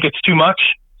 If you think it's too much,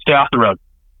 stay off the road.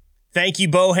 Thank you,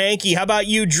 Beau. Hanke. How about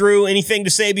you, Drew? Anything to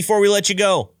say before we let you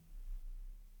go?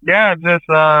 Yeah, just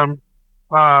all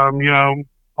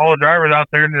the drivers out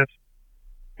there, just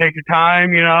take your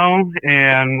time,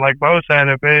 and like Beau said,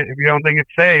 if you don't think it's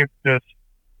safe, just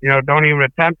don't even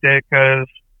attempt it, because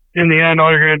in the end, all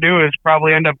you're going to do is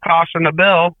probably end up costing a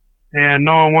bill, and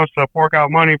no one wants to fork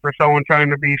out money for someone trying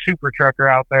to be super trucker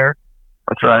out there.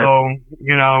 That's right. So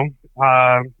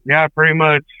pretty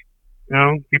much.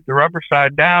 Keep the rubber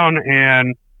side down,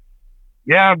 and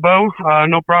Beau,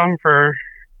 no problem for,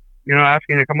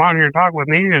 asking to come on here and talk with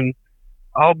me, and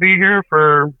I'll be here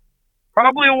for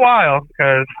probably a while,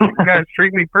 because you guys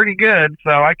treat me pretty good,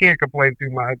 so I can't complain too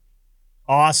much.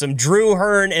 Awesome. Drew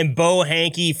Hearn and Beau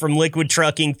Hanke from Liquid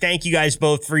Trucking. Thank you guys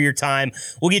both for your time.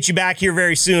 We'll get you back here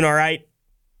very soon. All right.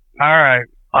 All right.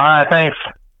 All right. Thanks.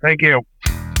 Thank you.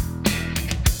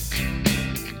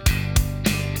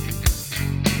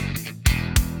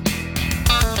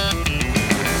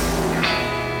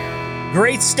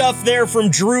 Great stuff there from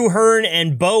Drew Hearn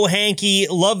and Beau Hanke.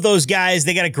 Love those guys.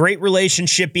 They got a great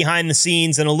relationship behind the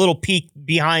scenes and a little peek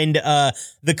behind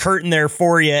the curtain there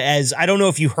for you. As I don't know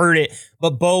if you heard it,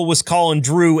 but Beau was calling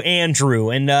Drew Andrew.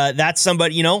 And that's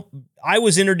somebody, you know, I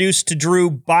was introduced to Drew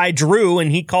by Drew,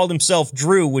 and he called himself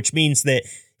Drew, which means that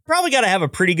probably got to have a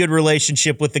pretty good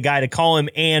relationship with the guy to call him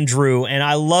Andrew. And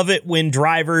I love it when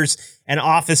drivers and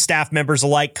office staff members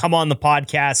alike come on the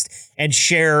podcast and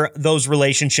share those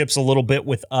relationships a little bit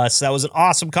with us. That was an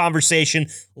awesome conversation.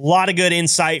 A lot of good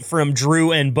insight from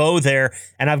Drew and Beau there.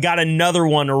 And I've got another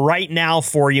one right now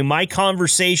for you. My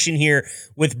conversation here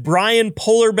with Brian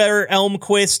Polar Bear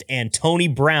Elmquist and Tony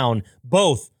Brown,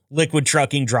 both Liquid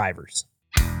Trucking drivers.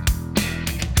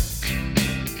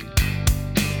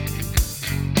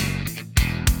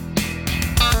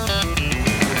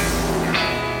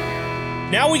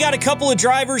 Now we got a couple of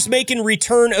drivers making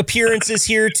return appearances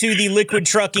here to the Liquid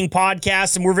Trucking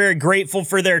podcast, and we're very grateful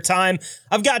for their time.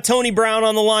 I've got Tony Brown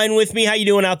on the line with me. How you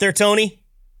doing out there, Tony?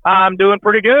 I'm doing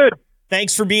pretty good.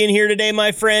 Thanks for being here today,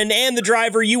 my friend. And the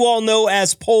driver you all know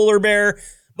as Polar Bear,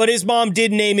 but his mom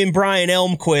did name him Brian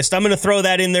Elmquist. I'm going to throw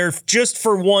that in there just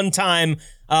for one time,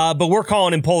 but we're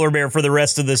calling him Polar Bear for the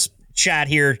rest of this chat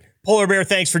here. Polar Bear,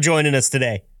 thanks for joining us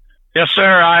today. Yes,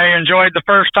 sir. I enjoyed the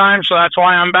first time, so that's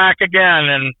why I'm back again.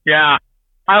 And yeah,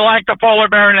 I like the Polar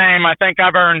Bear name. I think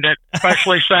I've earned it,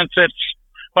 especially since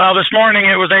this morning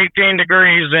it was 18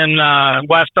 degrees in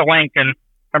west of Lincoln,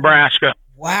 Nebraska.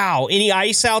 Wow. Any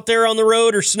ice out there on the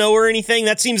road or snow or anything?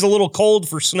 That seems a little cold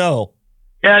for snow.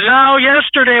 Yeah, no,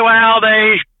 yesterday,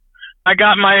 I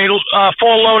got my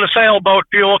full load of sailboat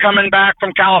fuel coming back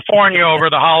from California over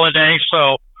the holiday.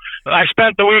 So I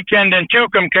spent the weekend in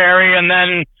Tucumcari, and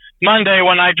then Monday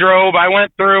when I drove, I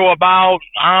went through about,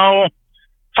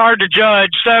 it's hard to judge,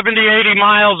 70, 80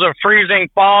 miles of freezing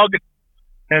fog.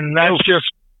 And that's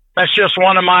just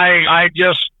one of my, I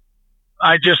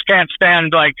just can't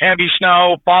stand like heavy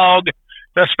snow, fog,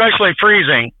 especially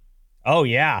freezing. Oh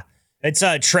yeah. It's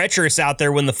treacherous out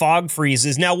there when the fog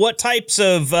freezes. Now, what types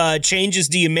of changes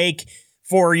do you make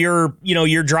for your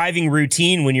driving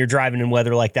routine when you're driving in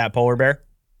weather like that, Polar Bear?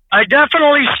 I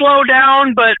definitely slow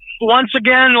down, but once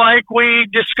again, like we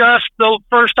discussed the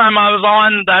first time I was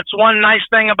on, that's one nice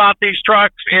thing about these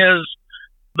trucks is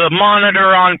the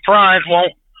monitor on front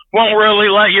won't really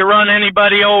let you run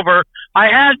anybody over. I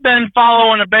had been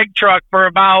following a big truck for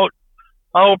about,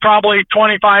 probably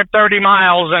 25, 30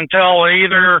 miles until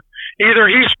either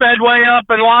he sped way up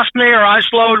and lost me or I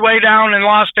slowed way down and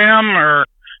lost him.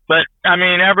 But I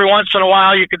mean, every once in a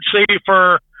while you could see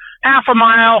for half a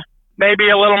mile, maybe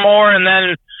a little more, and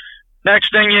then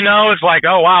next thing you know, it's like,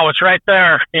 oh, wow, it's right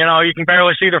there. You know, you can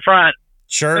barely see the front.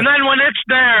 Sure. And then when it's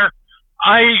there,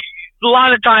 a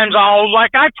lot of times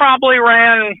I probably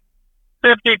ran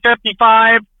 50,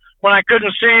 55 when I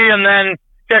couldn't see, and then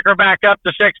kick her back up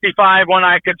to 65 when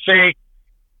I could see.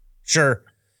 Sure.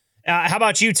 How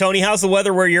about you, Tony? How's the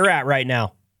weather where you're at right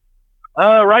now?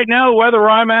 Right now, the weather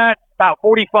where I'm at, about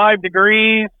 45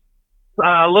 degrees,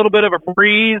 a little bit of a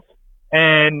breeze,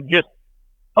 and just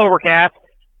overcast.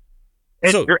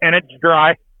 And it's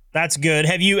dry. That's good.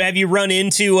 Have you run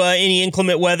into any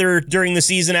inclement weather during the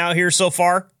season out here so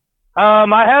far?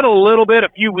 I had a little bit a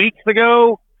few weeks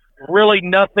ago. Really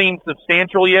nothing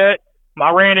substantial yet.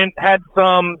 I had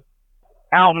some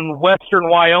out in western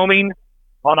Wyoming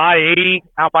on I-80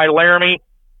 out by Laramie,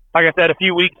 like I said, a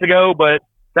few weeks ago, but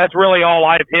that's really all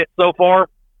I've hit so far.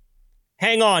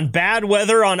 Hang on, bad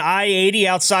weather on I-80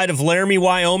 outside of Laramie,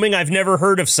 Wyoming? I've never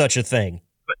heard of such a thing.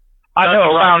 I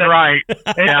know, sound right.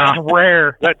 Yeah. It's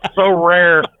rare. That's so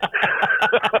rare.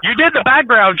 You did the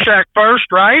background check first,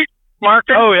 right,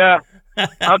 Marcus? Oh, yeah.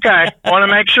 Okay. Want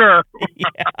to make sure.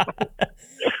 Yeah.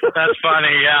 That's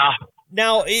funny, yeah.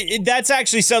 Now, that's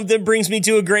actually something that brings me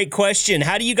to a great question.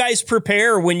 How do you guys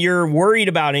prepare when you're worried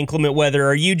about inclement weather?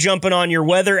 Are you jumping on your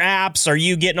weather apps? Are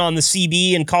you getting on the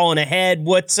CB and calling ahead?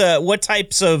 What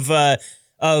types of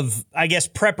I guess,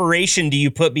 preparation do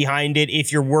you put behind it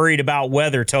if you're worried about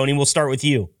weather? Tony, we'll start with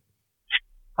you.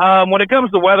 When it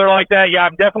comes to weather like that, yeah,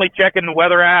 I'm definitely checking the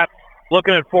weather app,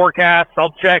 looking at forecasts.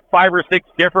 I'll check 5 or 6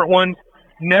 different ones.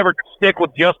 Never stick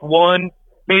with just one.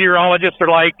 Meteorologists are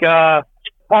like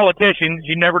politicians.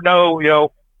 You never know,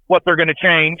 what they're going to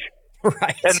change.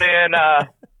 Right.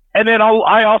 And then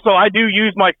I do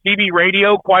use my CB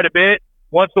radio quite a bit.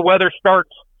 Once the weather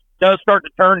does start to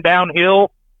turn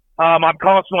downhill, I'm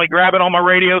constantly grabbing on my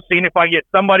radio, seeing if I get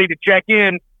somebody to check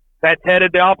in that's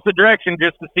headed the opposite direction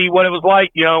just to see what it was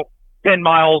like, 10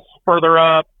 miles further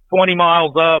up, 20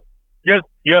 miles up, just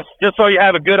so you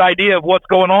have a good idea of what's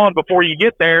going on before you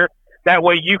get there. That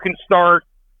way you can start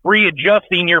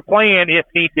readjusting your plan if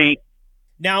need be.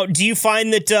 Now, do you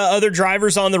find that other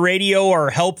drivers on the radio are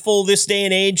helpful this day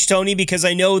and age, Tony? Because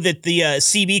I know that the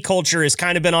CB culture has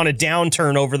kind of been on a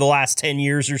downturn over the last 10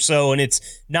 years or so, and it's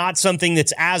not something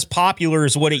that's as popular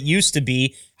as what it used to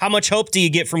be. How much hope do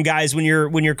you get from guys when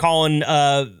you're calling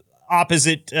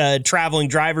opposite traveling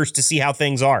drivers to see how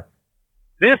things are?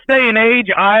 This day and age,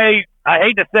 I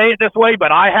hate to say it this way,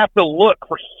 but I have to look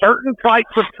for certain types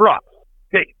of trucks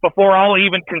before I'll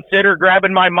even consider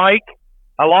grabbing my mic.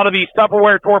 A lot of these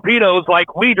Tupperware torpedoes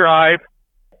like we drive,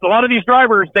 a lot of these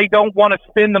drivers, they don't want to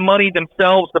spend the money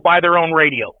themselves to buy their own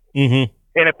radio. Mm-hmm.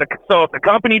 And if the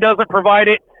company doesn't provide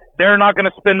it, they're not going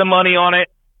to spend the money on it.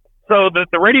 So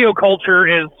the radio culture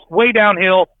is way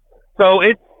downhill. So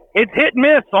it's hit and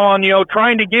miss on,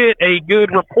 trying to get a good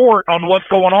report on what's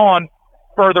going on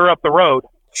further up the road.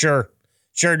 Sure.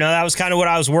 No, that was kind of what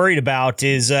I was worried about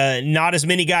is not as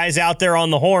many guys out there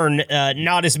on the horn,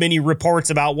 not as many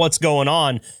reports about what's going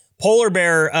on. Polar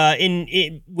Bear,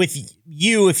 with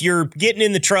you, if you're getting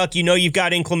in the truck, you've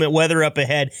got inclement weather up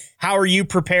ahead. How are you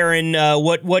preparing?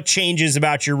 What changes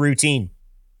about your routine?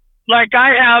 Like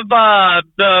I have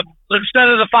instead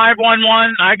of the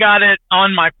 511, I got it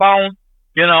on my phone.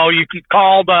 You can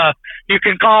call the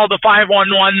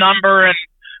 511 number, and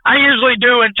I usually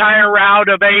do entire route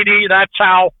of 80. That's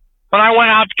how, when I went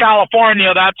out to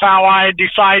California, that's how I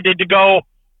decided to go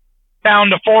down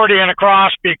to 40 and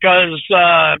across, because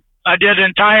I did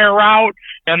entire route,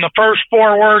 and the first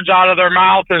 4 words out of their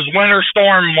mouth is winter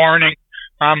storm warning.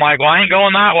 I'm like, well, I ain't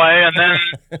going that way. And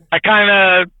then I kind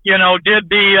of, did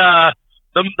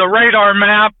the radar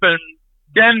map, and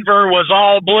Denver was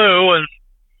all blue, and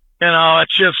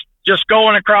it's just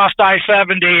going across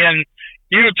I-70 and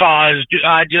Utah is,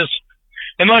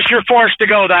 unless you're forced to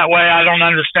go that way, I don't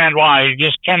understand why. You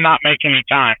just cannot make any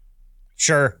time.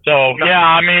 Sure. So, yeah,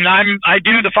 I mean, I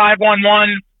do the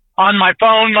 511 on my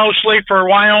phone mostly for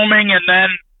Wyoming, and then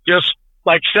just,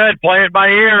 like I said, play it by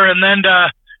ear. And then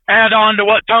to add on to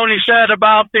what Tony said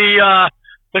about the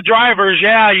drivers,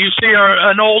 yeah, you see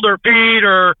an older Pete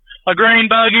or a grain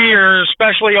buggy or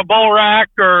especially a bull rack,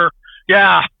 or,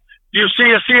 yeah, you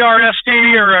see a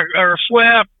CRST or a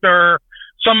Swift or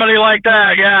somebody like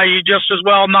that, yeah, you just as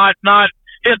well not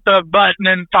hit the button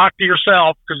and talk to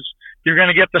yourself, because you're going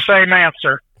to get the same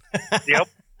answer. Yep.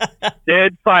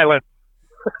 Dead silent.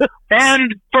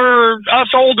 And for us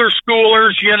older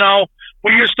schoolers,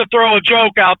 we used to throw a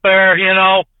joke out there,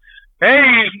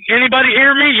 hey, anybody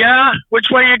hear me? Yeah. Which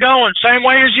way you going? Same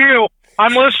way as you.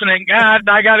 I'm listening. God,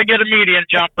 I got to get a median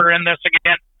jumper in this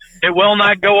again. It will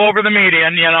not go over the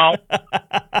median, You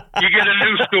get a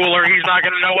new schooler, he's not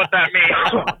going to know what that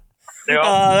means.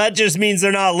 That just means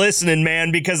they're not listening,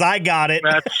 man, because I got it.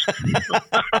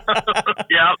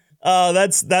 Yeah.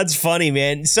 That's funny,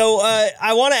 man. So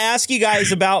I want to ask you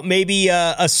guys about maybe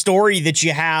a story that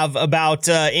you have about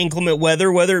inclement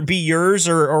weather, whether it be yours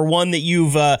or one that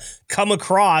you've come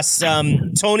across.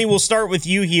 Tony, we'll start with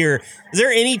you here. Is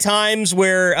there any times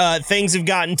where things have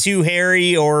gotten too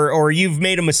hairy, or you've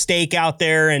made a mistake out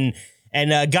there and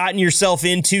gotten yourself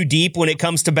in too deep when it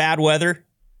comes to bad weather?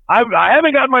 I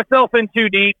haven't gotten myself in too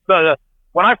deep.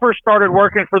 When I first started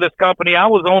working for this company, I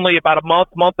was only about a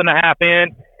month and a half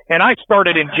in. And I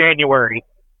started in January,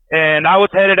 and I was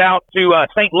headed out to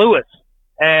St. Louis,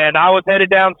 and I was headed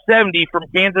down 70 from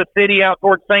Kansas City out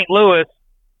towards St. Louis,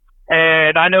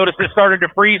 and I noticed it started to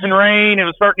freeze and rain. It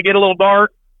was starting to get a little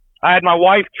dark. I had my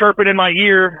wife chirping in my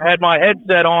ear, had my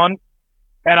headset on,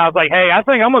 and I was like, hey, I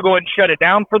think I'm going to go ahead and shut it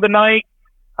down for the night.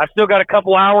 I've still got a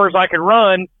couple hours I can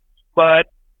run, but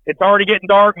it's already getting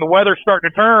dark and the weather's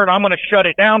starting to turn. I'm going to shut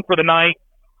it down for the night.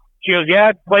 She goes,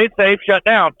 yeah, play it safe, shut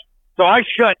down. So I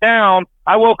shut down.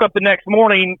 I woke up the next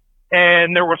morning,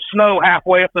 and there was snow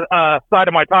halfway up the side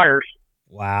of my tires.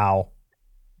 Wow.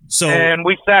 And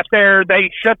we sat there. They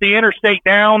shut the interstate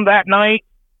down that night,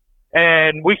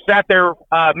 and we sat there,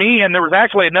 me, and there was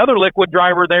actually another liquid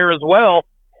driver there as well.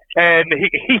 And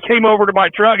he came over to my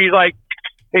truck. He goes,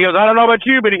 I don't know about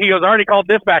you, but he goes, I already called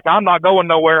dispatch. I'm not going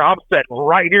nowhere. I'm sitting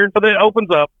right here until it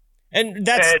opens up. And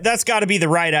that's got to be the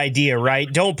right idea,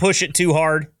 right? Don't push it too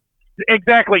hard.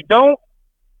 Exactly.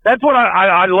 That's what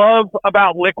I love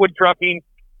about liquid trucking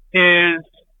is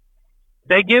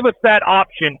they give us that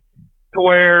option to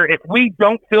where if we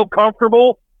don't feel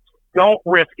comfortable, don't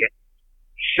risk it.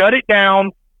 Shut it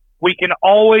down. We can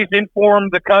always inform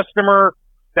the customer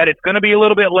that it's going to be a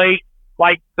little bit late.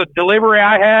 Like the delivery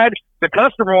I had, the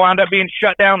customer wound up being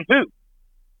shut down too.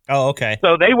 Oh, okay.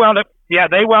 So they wound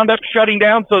up shutting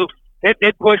down. So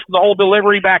it pushed the whole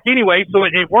delivery back anyway. So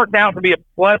it worked out to be a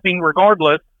blessing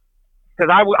regardless.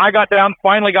 because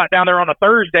finally got down there on a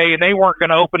Thursday, and they weren't going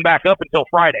to open back up until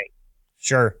Friday.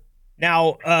 Sure.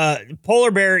 Now,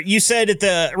 Polar Bear, you said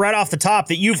right off the top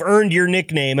that you've earned your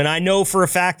nickname, and I know for a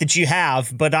fact that you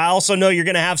have, but I also know you're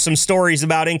going to have some stories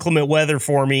about inclement weather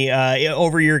for me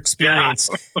over your experience.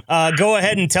 Yeah. Go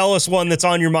ahead and tell us one that's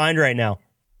on your mind right now.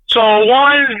 So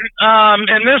one,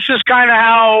 and this is kind of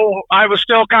how I was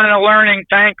still kind of learning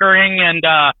tankering, and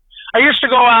I used to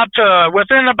go out to,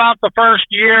 within about the first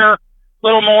year, a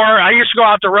little more, I used to go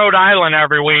out to Rhode Island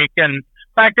every week, and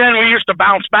back then we used to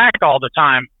bounce back all the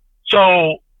time.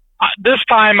 So this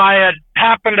time I had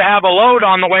happened to have a load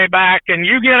on the way back, and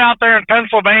you get out there in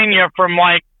Pennsylvania from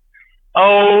like,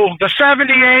 the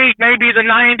 78, maybe the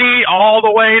 90, all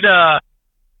the way to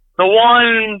the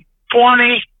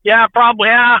 120. Yeah, probably,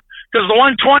 yeah, because the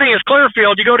 120 is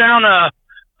Clearfield. You go down a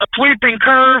sweeping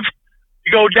curve,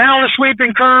 you go down a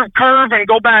sweeping curve and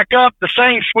go back up the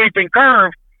same sweeping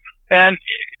curve, and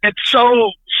it's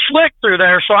so slick through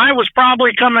there. So I was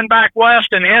probably coming back west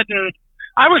and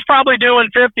I was probably doing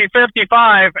 50,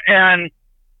 55, and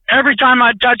every time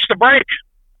I'd touch the brake,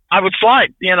 I would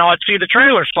slide. I'd see the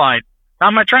trailer slide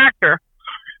on my tractor.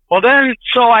 Well, then,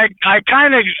 so I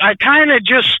kind of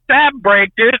just stab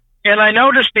braked it, and I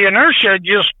noticed the inertia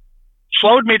just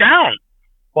slowed me down.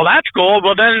 Well, that's cool.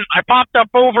 Well, then I popped up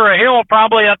over a hill,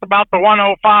 probably at about the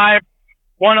 105,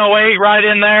 108, right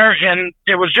in there, and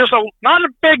it was just not a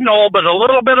big knoll, but a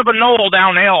little bit of a knoll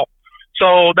downhill.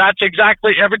 So that's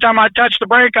exactly, every time I touched the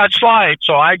brake, I'd slide.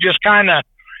 So I just kind of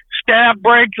stab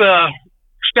braked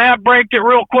it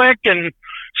real quick and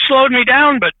slowed me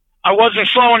down, but I wasn't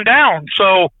slowing down.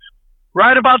 So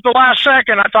right about the last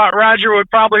second, I thought Roger would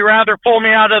probably rather pull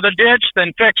me out of the ditch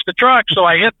than fix the truck. So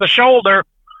I hit the shoulder.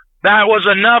 That was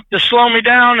enough to slow me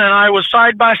down, and I was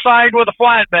side by side with a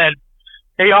flatbed.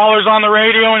 He hollers on the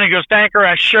radio, and he goes, "Tanker,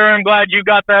 I sure am glad you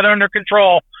got that under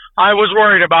control. I was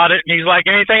worried about it." And he's like,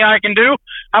 "Anything I can do?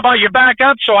 How about you back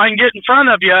up so I can get in front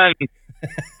of you?" And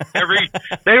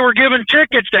they were giving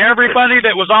tickets to everybody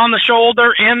that was on the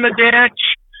shoulder in the ditch.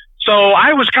 So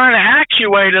I was kind of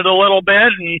actuated a little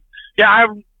bit, and yeah,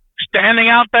 I'm standing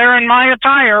out there in my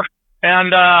attire,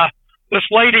 and this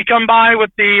lady come by with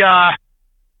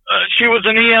she was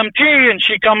an EMT, and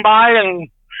she come by, and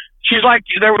she's like,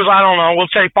 there was, I don't know, we'll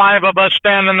say 5 of us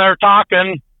standing there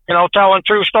talking, telling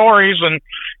true stories, and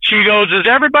she goes, "Is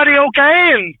everybody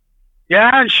okay?" And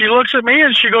yeah, and she looks at me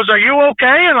and she goes, "Are you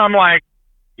okay?" And I'm like,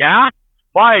 "Yeah."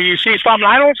 "Why, you see something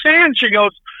I don't see?" And she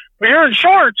goes, "Well, you're in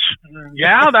shorts."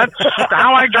 "Yeah, that's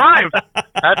how I drive.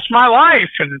 That's my life."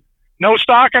 And no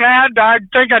stocking hat. I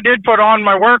think I did put on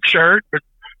my work shirt, but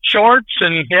shorts,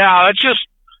 and yeah, it's just,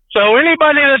 so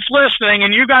anybody that's listening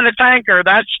and you got a tanker,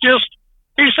 that's just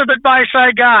a piece of advice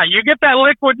I got. You get that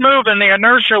liquid moving, the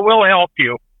inertia will help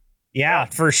you. Yeah,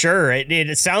 for sure.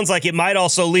 It sounds like it might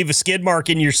also leave a skid mark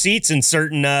in your seats in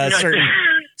certain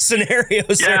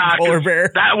scenarios. Yeah, Polar Bear.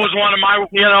 That was one of my,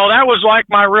 that was like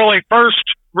my really first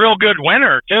real good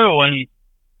winter too. And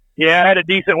yeah, I had a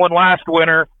decent one last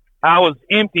winter. I was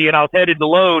empty and I was headed to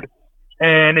load,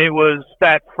 and it was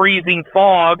that freezing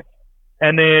fog.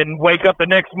 And then wake up the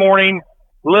next morning,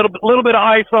 little bit of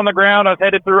ice on the ground. I was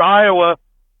headed through Iowa,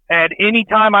 and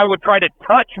anytime I would try to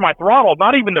touch my throttle,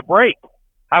 not even the brake,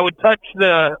 I would touch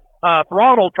the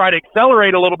throttle, try to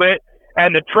accelerate a little bit,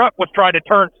 and the truck was trying to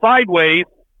turn sideways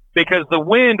because the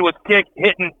wind was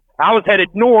hitting. I was headed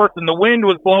north, and the wind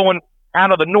was blowing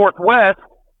out of the northwest,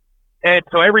 and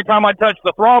so every time I touched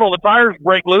the throttle, the tires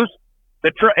break loose.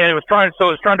 And it was trying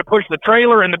to push the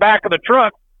trailer in the back of the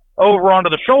truck over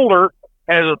onto the shoulder.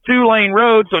 As a 2-lane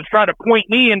road, so it's trying to point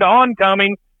me into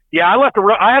oncoming. Yeah,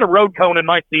 I had a road cone in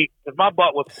my seat because my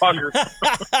butt was puckered.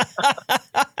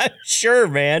 Sure,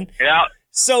 man. Yeah.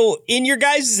 So, in your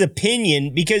guys'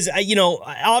 opinion, because,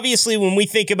 obviously when we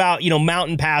think about,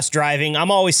 mountain pass driving,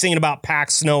 I'm always thinking about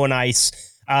packed snow and ice.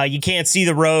 You can't see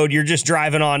the road. You're just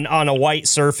driving on a white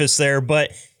surface there.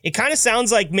 But it kind of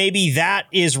sounds like maybe that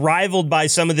is rivaled by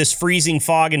some of this freezing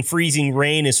fog and freezing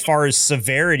rain as far as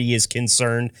severity is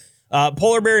concerned.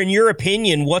 Polar Bear, in your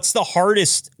opinion, what's the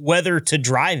hardest weather to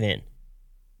drive in?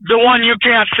 The one you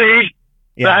can't see,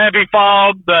 the heavy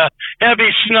fog, the heavy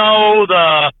snow,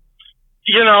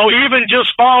 even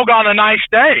just fog on a nice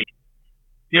day.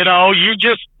 You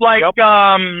just like,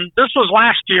 this was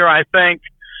last year, I think.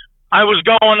 I was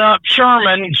going up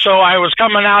Sherman, so I was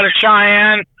coming out of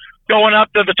Cheyenne, going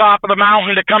up to the top of the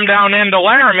mountain to come down into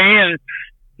Laramie, and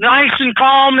nice and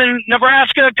calm in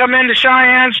Nebraska, come into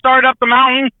Cheyenne, start up the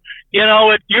mountain.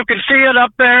 You can see it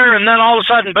up there, and then all of a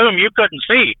sudden, boom, you couldn't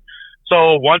see.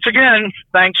 So once again,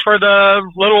 thanks for the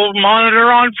little monitor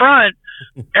on front.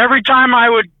 Every time I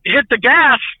would hit the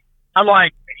gas, I'm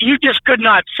like, you just could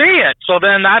not see it. So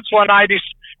then that's when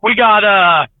we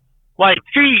got like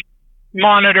feet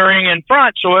monitoring in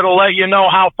front, so it'll let you know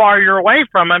how far you're away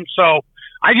from him. So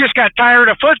I just got tired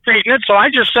of foot feeding it, so I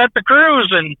just set the cruise,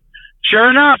 and sure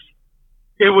enough,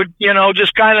 it would,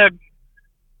 just kind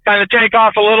of take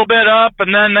off a little bit up,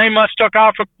 and then they must took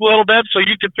off a little bit, so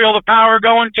you could feel the power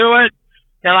going to it.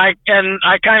 And I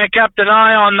kind of kept an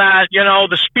eye on that,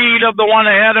 the speed of the one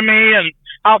ahead of me and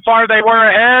how far they were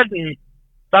ahead, and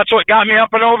that's what got me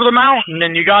up and over the mountain.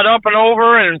 And you got up and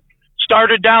over and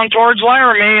started down towards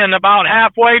Laramie, and about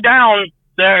halfway down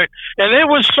there, and it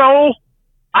was so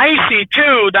icy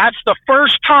too. That's the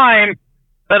first time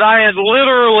that I had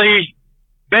literally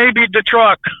babied the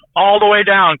truck all the way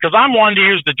down, because I'm one to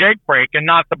use the Jake brake and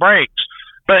not the brakes.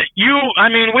 But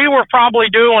we were probably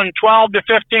doing 12 to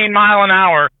 15 mile an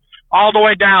hour all the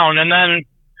way down, and then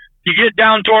you get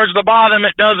down towards the bottom,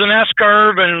 it does an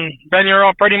S-curve, and then you're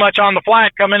all pretty much on the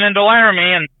flat coming into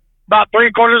Laramie, and about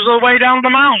 3/4 of the way down the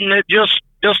mountain, it just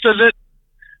as it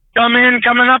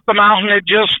coming up the mountain, it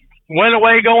just went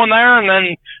away going there, and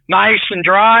then nice and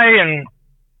dry, and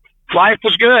life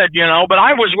was good, But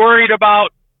I was worried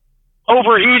about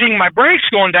overheating my brakes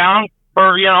going down,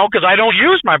 because I don't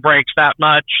use my brakes that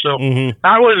much. So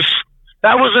that was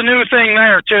a new thing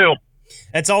there too.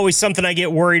 That's always something I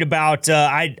get worried about.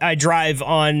 I drive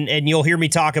on, and you'll hear me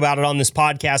talk about it on this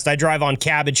podcast, I drive on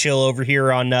Cabbage Hill over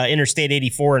here on Interstate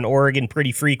 84 in Oregon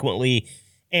pretty frequently.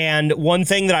 And one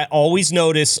thing that I always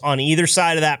notice on either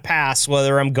side of that pass,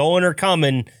 whether I'm going or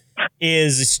coming,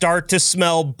 is start to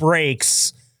smell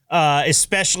brakes,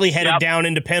 especially headed down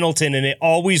into Pendleton. And it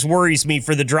always worries me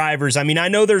for the drivers. I mean, I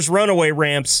know there's runaway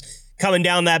ramps coming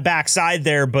down that backside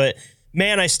there, but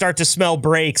man, I start to smell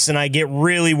brakes, and I get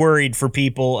really worried for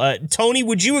people. Tony,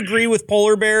 would you agree with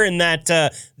Polar Bear in that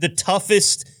the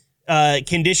toughest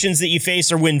conditions that you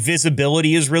face are when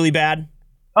visibility is really bad?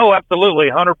 Oh, absolutely,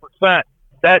 100%.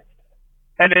 That,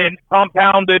 and then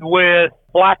compounded with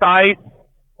black ice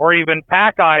or even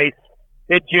pack ice,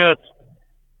 it can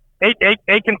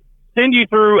send you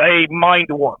through a mind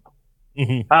warp.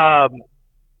 Mm-hmm.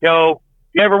 You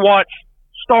ever watch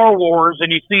Star Wars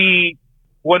and you see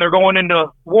when they're going into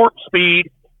warp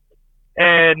speed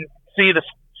and see the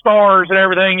stars and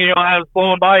everything, as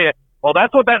blowing by it. Well,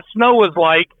 that's what that snow is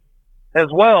like as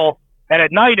well. And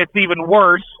at night, it's even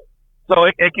worse. So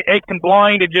it can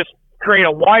blind and just create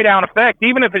a whiteout effect,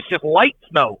 even if it's just light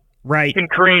snow. Right. It can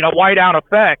create a whiteout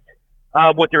effect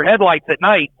with your headlights at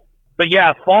night. But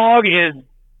yeah, fog is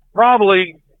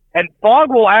probably, and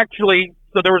fog will actually,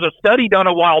 so there was a study done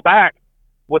a while back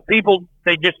with people,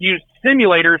 they just used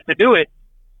simulators to do it.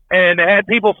 And they had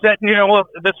people setting,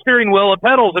 the steering wheel and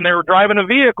pedals, and they were driving a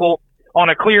vehicle on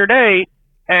a clear day,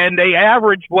 and they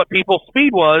averaged what people's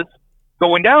speed was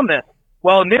going down this.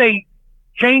 Well, and then they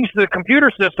changed the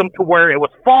computer system to where it was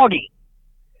foggy.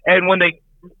 And when they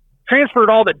transferred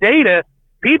all the data,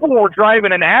 people were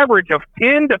driving an average of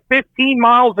 10 to 15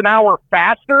 miles an hour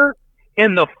faster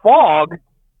in the fog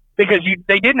because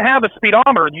they didn't have a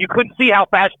speedometer. You couldn't see how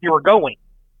fast you were going.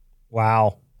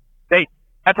 Wow.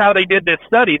 That's how they did this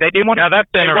study. They didn't want. Yeah, that's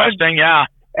interesting. Yeah,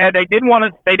 and they didn't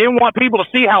want people to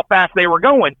see how fast they were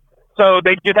going. So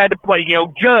they just had to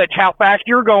judge how fast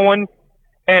you're going.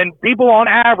 And people on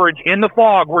average in the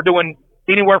fog were doing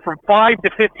anywhere from 5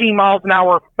 to 15 miles an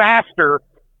hour faster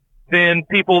than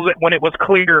people when it was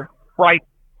clear, bright,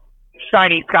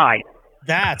 shiny skies.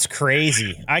 That's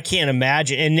crazy. I can't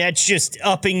imagine. And that's just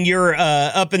upping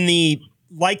the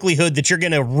likelihood that you're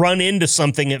going to run into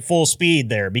something at full speed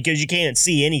there because you can't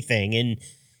see anything. And,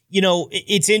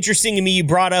 it's interesting to me. You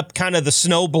brought up kind of the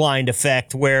snow blind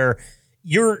effect where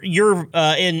you're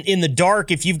in the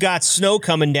dark. If you've got snow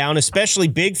coming down, especially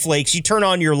big flakes, you turn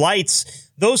on your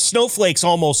lights, those snowflakes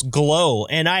almost glow.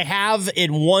 And I have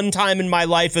at one time in my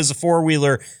life as a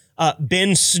four-wheeler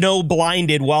been snow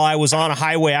blinded while I was on a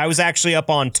highway. I was actually up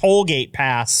on Tollgate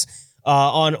Pass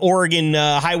on Oregon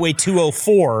Highway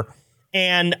 204.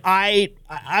 And I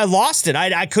lost it.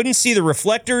 I couldn't see the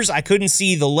reflectors. I couldn't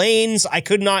see the lanes. I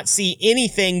could not see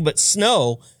anything but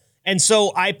snow. And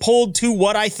so I pulled to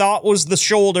what I thought was the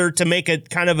shoulder to make a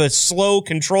kind of a slow,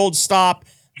 controlled stop.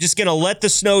 Just going to let the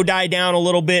snow die down a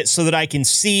little bit so that I can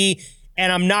see.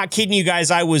 And I'm not kidding you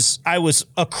guys. I was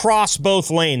across both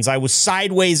lanes. I was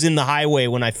sideways in the highway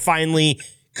when I finally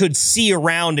could see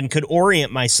around and could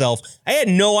orient myself. I had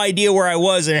no idea where I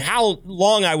was, and how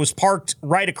long I was parked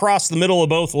right across the middle of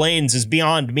both lanes is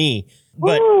beyond me.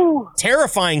 But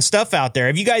terrifying stuff out there.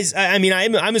 Have you guys,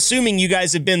 I'm assuming you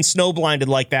guys have been snow blinded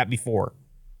like that before.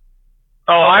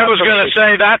 Oh, I was going to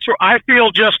say I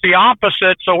feel just the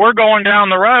opposite. So we're going down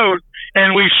the road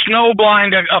and we snow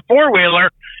blind a four-wheeler,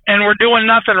 and we're doing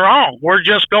nothing wrong. We're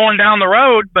just going down the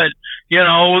road, but,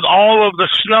 with all of the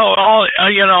snow,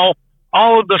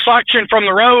 all of the suction from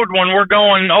the road when we're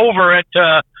going over it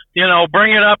to,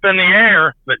 bring it up in the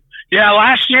air. But yeah,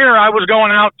 last year I was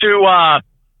going out to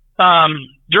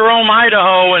Jerome,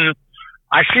 Idaho, and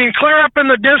I seen clear up in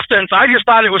the distance. I just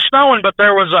thought it was snowing, but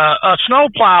there was a snow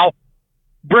plow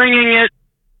bringing it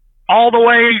all the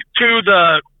way to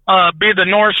the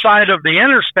north side of the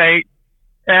interstate.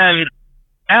 And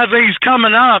as he's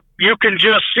coming up, you can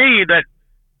just see that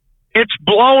it's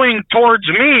blowing towards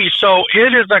me. So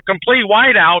it is a complete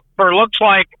whiteout for looks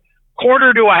like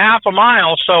quarter to a half a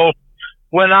mile. So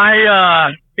when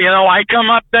I come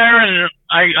up there, and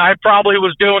I probably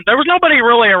was doing, there was nobody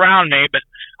really around me, but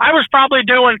I was probably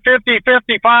doing 50,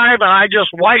 55, and I just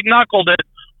white knuckled it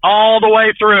all the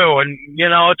way through. And,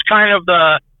 it's kind of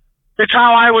it's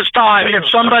how I was taught. If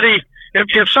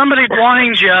somebody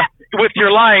blinds you with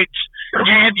your lights,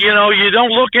 you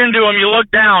don't look into them, you look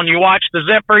down, you watch the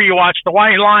zipper, you watch the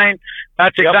white line.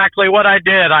 That's exactly what I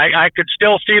did. I could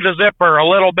still see the zipper a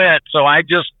little bit. So I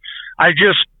just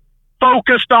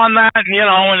focused on that,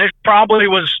 and it probably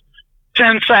was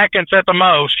 10 seconds at the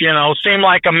most, seemed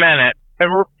like a minute. It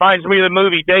reminds me of the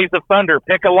movie Days of Thunder.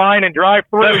 Pick a line and drive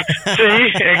through.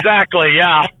 See? Exactly.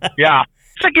 Yeah.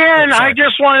 Again, I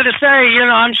just wanted to say,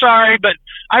 I'm sorry, but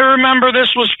I remember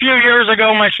this was a few years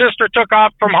ago. My sister took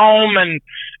off from home and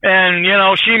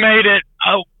she made it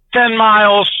 10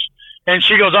 miles, and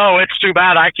she goes, "Oh, it's too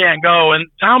bad I can't go." And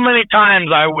how many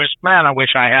times I wish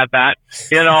I had that,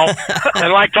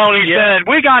 and like Tony said,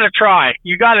 we got to try.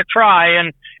 You got to try.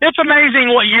 And it's amazing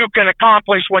what you can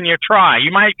accomplish when you try.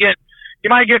 You might get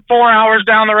 4 hours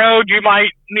down the road. You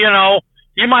might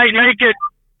make it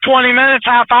 20 minutes,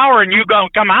 half hour, and you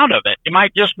come out of it. It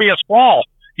might just be a squall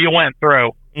you went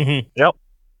through. Mm-hmm. Yep.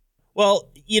 Well,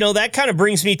 that kind of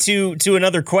brings me to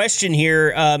another question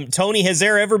here. Tony, has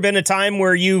there ever been a time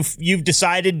where you've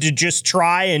decided to just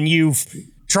try, and you've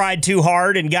tried too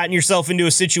hard and gotten yourself into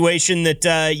a situation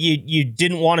that you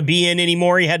didn't want to be in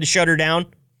anymore? You had to shut her down?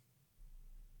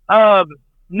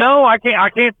 No, I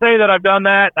can't say that I've done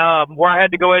that, where I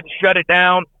had to go ahead and shut it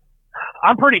down.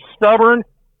 I'm pretty stubborn,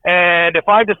 and if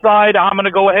I decide I'm going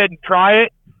to go ahead and try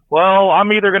it, well,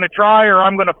 I'm either going to try or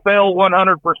I'm going to fail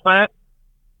 100%.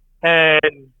 And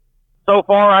so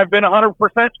far, I've been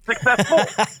 100% successful.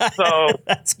 So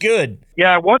that's good.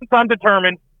 Yeah, once I'm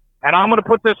determined, and I'm going to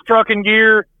put this truck in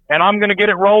gear, and I'm going to get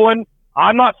it rolling,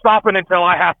 I'm not stopping until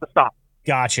I have to stop.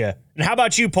 Gotcha. And how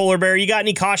about you, Polar Bear? You got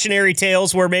any cautionary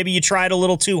tales where maybe you tried a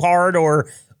little too hard, or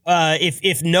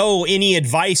if no, any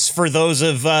advice for those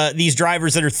of these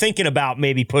drivers that are thinking about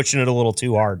maybe pushing it a little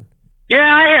too hard?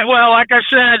 Yeah, well, like I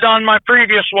said on my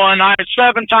previous one, I was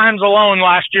 7 times alone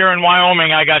last year in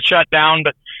Wyoming. I got shut down,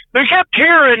 but we kept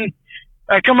hearing,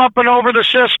 I come up and over the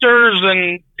sisters,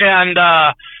 and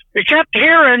we kept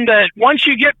hearing that once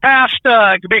you get past,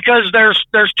 because there's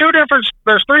 3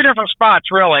 different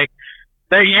spots really.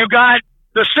 You got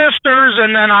the sisters,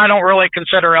 and then I don't really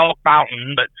consider Elk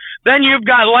Mountain, but then you've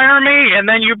got Laramie, and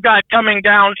then you've got coming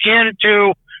down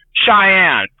into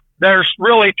Cheyenne. There's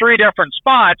really 3 different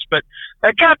spots, but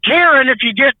I kept hearing if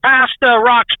you get past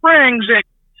Rock Springs, it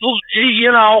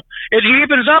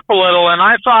evens up a little. And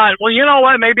I thought, well, you know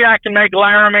what, maybe I can make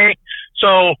Laramie.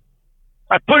 So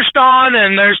I pushed on,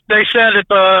 and they said that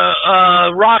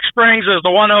the Rock Springs is the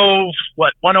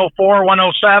 104,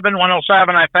 107,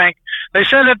 107, I think. They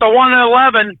said at the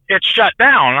 111, it's shut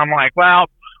down. I'm like, well,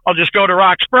 I'll just go to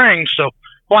Rock Springs. So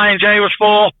Flying J was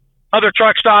full. Other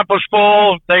truck stop was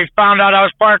full. They found out I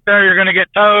was parked there. You're going to get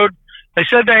towed. They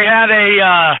said they had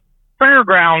a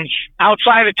fairgrounds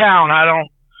outside of town.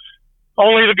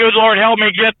 Only the good Lord helped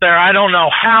me get there. I don't know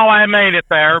how I made it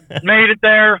there. Made it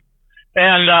there.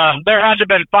 And there had to have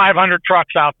been 500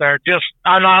 trucks out there.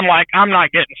 I'm like, I'm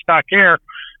not getting stuck here.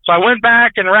 So I went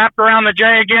back and wrapped around the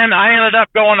J again. I ended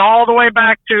up going all the way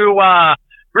back to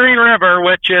Green River,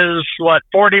 which is,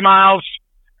 40 miles?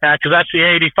 Because that's the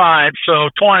 85. So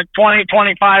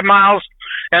 25 miles.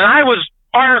 And I was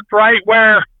parked right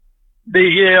where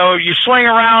you swing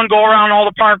around, go around all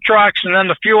the parked trucks, and then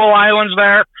the fuel islands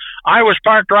there. I was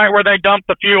parked right where they dumped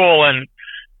the fuel, and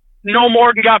no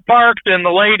more than got parked, and the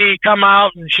lady come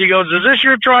out, and she goes, "Is this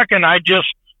your truck?" And I just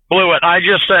blew it. I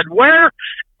just said, "Where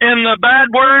in the bad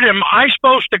word am I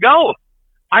supposed to go?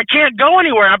 I can't go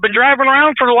anywhere. I've been driving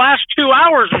around for the last 2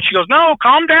 hours." And she goes, "No,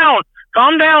 calm down.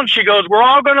 Calm down." She goes, "We're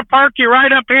all going to park you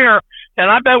right up here." And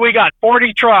I bet we got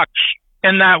 40 trucks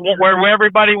in that where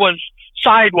everybody was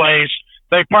sideways.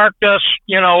 They parked us,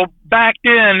 backed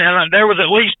in, and there was at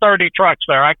least 30 trucks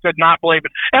there. I could not believe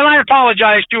it. And I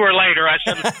apologized to her later. I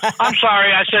said, I'm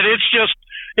sorry. I said, it's just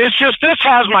this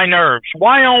has my nerves.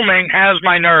 Wyoming has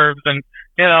my nerves. And,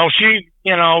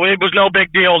 it was no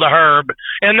big deal to her.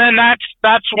 And then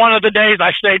that's one of the days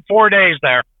I stayed 4 days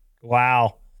there.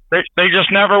 Wow. They just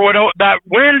never would. That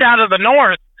wind out of the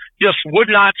north just would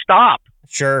not stop.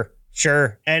 Sure.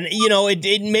 And,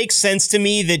 it makes sense to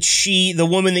me that the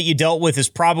woman that you dealt with, has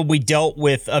probably dealt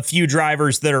with a few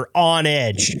drivers that are on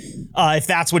edge, if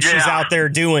that's what she's out there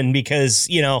doing, because,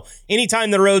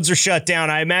 anytime the roads are shut down,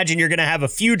 I imagine you're going to have a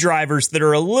few drivers that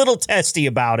are a little testy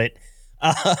about it,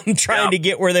 trying to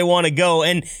get where they want to go.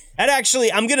 And that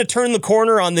actually, I'm going to turn the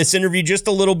corner on this interview just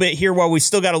a little bit here while we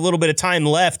still got a little bit of time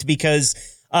left, because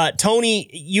Tony,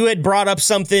 you had brought up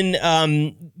something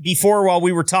before while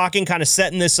we were talking, kind of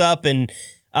setting this up, and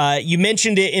you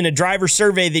mentioned it in a driver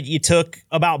survey that you took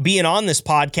about being on this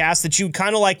podcast, that you'd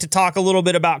kind of like to talk a little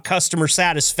bit about customer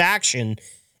satisfaction.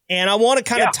 And I want to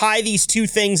kind of tie these two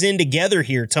things in together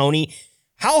here, Tony.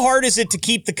 How hard is it to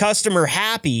keep the customer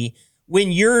happy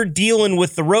when you're dealing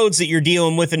with the roads that you're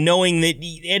dealing with, and knowing that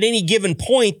at any given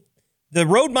point, the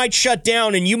road might shut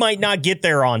down and you might not get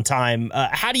there on time?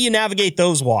 How do you navigate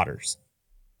those waters?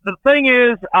 The thing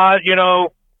is, I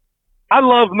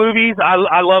love movies.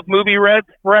 I love movie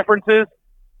references.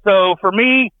 So for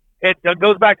me, it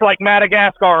goes back to like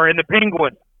Madagascar and the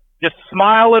penguin. Just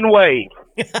smile and wave.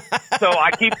 So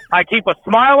I keep a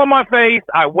smile on my face.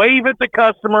 I wave at the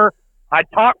customer. I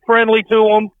talk friendly to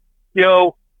them.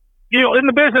 In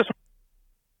the business,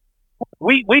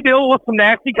 we deal with some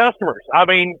nasty customers. I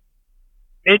mean,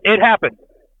 it happens.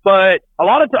 But a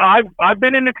lot of times, I've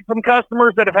been into some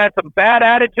customers that have had some bad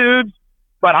attitudes,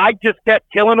 but I just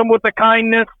kept killing them with the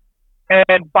kindness.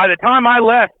 And by the time I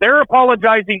left, they're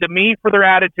apologizing to me for their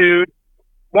attitude,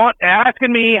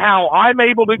 asking me how I'm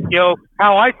able to,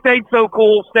 how I stayed so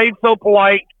cool, stayed so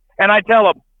polite. And I tell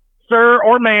them, sir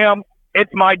or ma'am,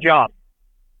 it's my job.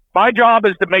 My job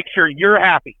is to make sure you're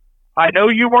happy. I know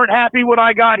you weren't happy when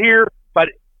I got here, but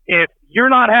if you're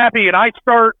not happy and I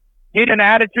start getting an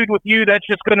attitude with you, that's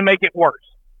just going to make it worse.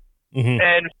 Mm-hmm.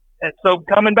 And so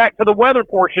coming back to the weather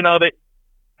portion of it,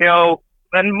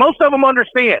 and most of them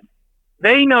understand.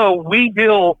 They know we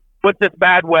deal with this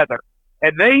bad weather,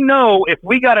 and they know if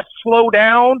we got to slow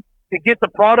down to get the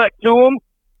product to them,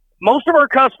 most of our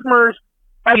customers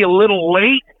might be a little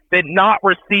late than not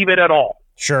receive it at all.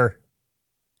 Sure.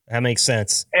 That makes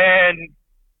sense. And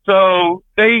so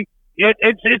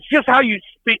it's just how you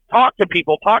talk to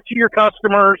people, talk to your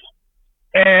customers.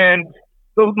 And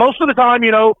so most of the time,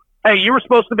 hey, you were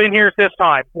supposed to have been here at this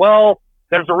time. Well,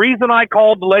 there's a reason I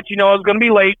called to let you know I was going to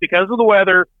be late because of the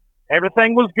weather.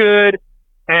 Everything was good,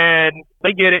 and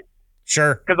they get it.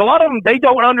 Sure. Because a lot of them, they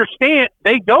don't understand.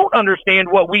 They don't understand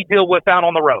what we deal with out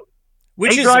on the road.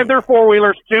 They drive their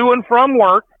four-wheelers to and from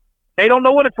work. They don't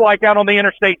know what it's like out on the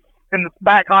interstate and the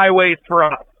back highways for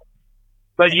us.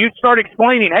 But you start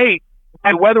explaining, hey,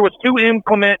 the weather was too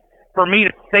inclement for me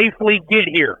to safely get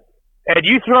here. And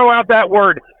you throw out that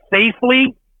word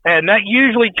safely, and that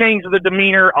usually changes the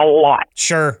demeanor a lot.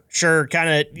 Sure.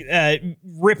 Kind of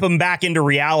rip them back into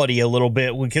reality a little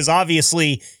bit, because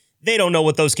obviously they don't know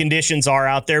what those conditions are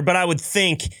out there. But I would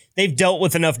think they've dealt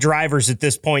with enough drivers at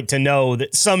this point to know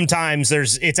that sometimes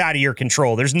it's out of your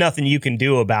control. There's nothing you can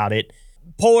do about it.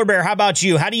 Polar Bear, how about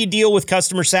you? How do you deal with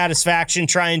customer satisfaction,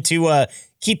 trying to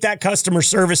keep that customer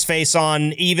service face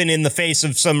on, even in the face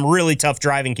of some really tough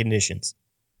driving conditions?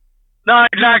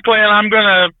 Not exactly, and I'm going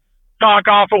to talk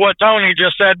off of what Tony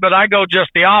just said, but I go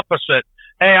just the opposite.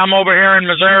 Hey, I'm over here in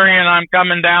Missouri, and I'm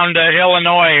coming down to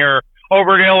Illinois or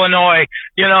over to Illinois.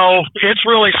 It's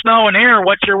really snowing here.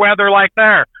 What's your weather like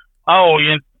there? Oh,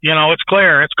 it's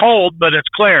clear. It's cold, but it's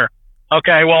clear.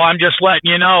 Okay, well, I'm just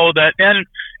letting you know that.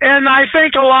 And I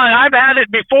think a lot, I've had it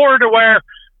before to where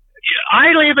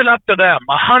I leave it up to them,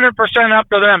 100% up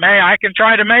to them. Hey, I can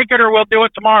try to make it, or we'll do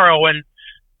it tomorrow. And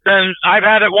then I've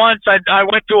had it once. I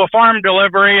went to a farm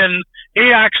delivery, and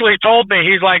he actually told me,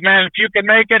 he's like, man, if you can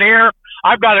make it here,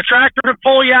 I've got a tractor to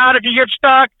pull you out if you get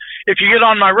stuck. If you get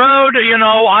on my road,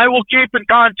 I will keep in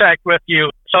contact with you.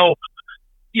 So,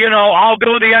 I'll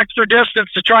go the extra distance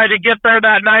to try to get there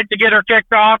that night to get her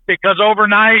kicked off, because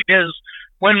overnight is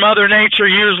when Mother Nature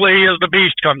usually is the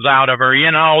beast comes out of her.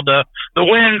 The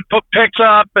wind picks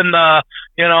up, and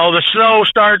the snow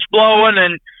starts blowing.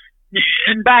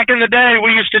 And back in the day,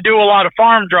 we used to do a lot of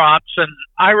farm drops. And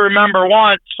I remember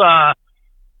once,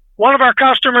 one of our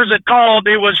customers had called.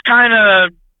 It was kind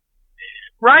of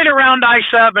right around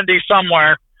I-70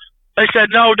 somewhere. They said,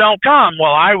 no, don't come.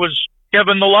 Well, I was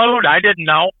given the load. I didn't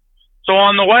know. So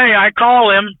on the way, I call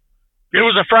him. It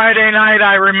was a Friday night,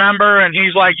 I remember, and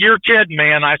he's like, "You're kidding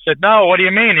me." And I said, "No, what do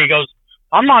you mean?" He goes,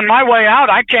 "I'm on my way out.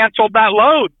 I canceled that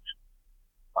load."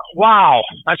 Wow.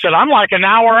 I said, "I'm like an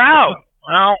hour out."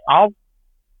 "Well,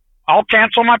 I'll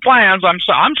cancel my plans. I'm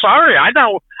sorry.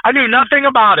 I knew nothing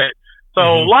about it."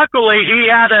 So luckily he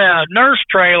had a nurse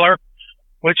trailer,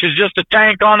 which is just a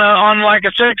tank on like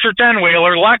a 6 or 10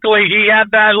 wheeler. Luckily he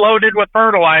had that loaded with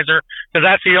fertilizer, because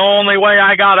that's the only way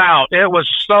I got out. It was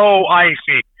so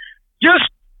icy.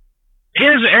 Just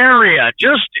his area,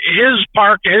 just his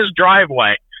park, his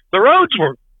driveway. The roads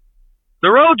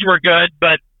were good,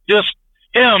 but just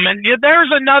him. And there's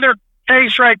another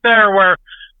case right there where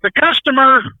the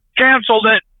customer canceled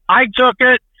it. I took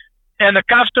it, and the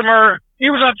customer,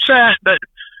 he was upset, but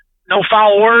no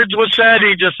foul words was said.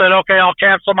 He just said, "Okay, I'll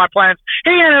cancel my plans."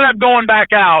 He ended up going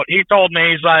back out. He told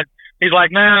me, he's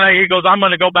like, "Nah," he goes, "I'm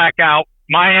going to go back out."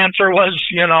 My answer was,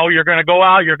 you're going to go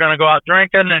out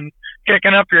drinking and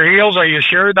kicking up your heels. Are you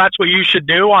sure that's what you should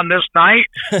do on this night?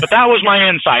 But that was my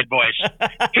inside voice.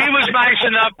 He was nice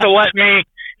enough to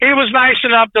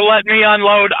let me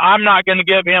unload. I'm not going to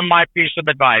give him my piece of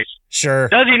advice. Sure.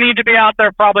 Does he need to be out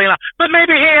there? Probably not. But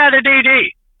maybe he had a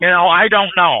DD. I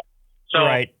don't know. So,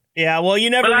 right. Yeah, well, you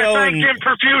never know. I thanked him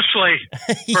profusely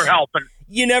for helping.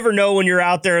 You never know when you're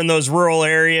out there in those rural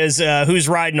areas who's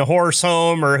riding a horse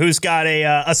home or who's got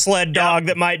a sled dog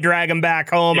that might drag them back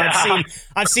home. Yeah.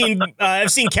 I've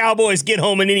seen cowboys get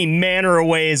home in any manner of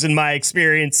ways in my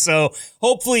experience. So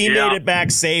hopefully he made it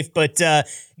back safe. But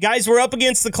guys, we're up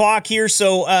against the clock here.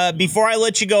 So before I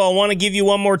let you go, I want to give you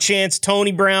one more chance.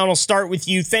 Tony Brown, I'll start with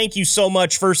you. Thank you so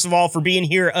much, first of all, for being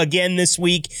here again this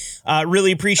week.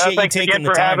 Really appreciate you taking the time. Thanks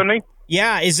again for having me.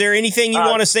 Yeah. Is there anything you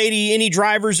want to say to any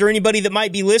drivers or anybody that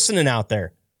might be listening out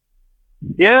there?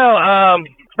 Yeah,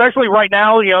 especially right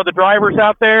now, the drivers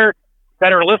out there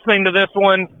that are listening to this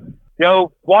one,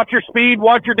 watch your speed,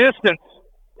 watch your distance.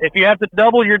 If you have to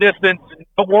double your distance,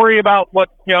 don't worry about what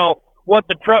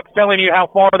the truck's telling you how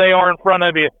far they are in front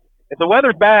of you. If the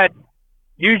weather's bad,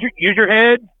 use your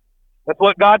head. That's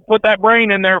what God put that brain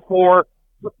in there for.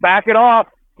 Back it off.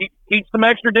 Keep some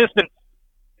extra distance.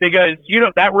 Because,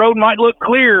 that road might look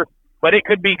clear, but it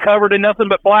could be covered in nothing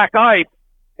but black ice,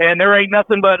 and there ain't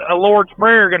nothing but a Lord's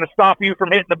Prayer going to stop you from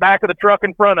hitting the back of the truck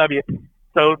in front of you.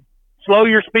 So slow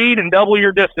your speed and double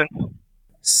your distance.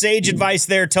 Sage advice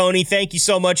there, Tony. Thank you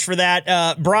so much for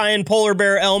that. Brian Polar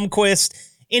Bear Elmquist,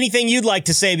 anything you'd like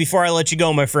to say before I let you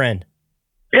go, my friend?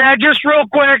 Yeah, just real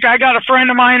quick, I got a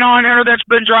friend of mine on here that's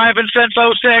been driving since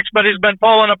 '06, but he's been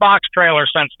pulling a box trailer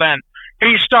since then.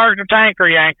 He's starting tanker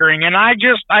yankering, and I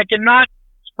cannot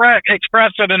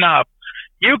express it enough.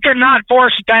 You cannot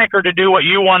force a tanker to do what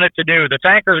you want it to do. The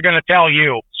tanker is going to tell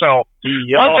you. So,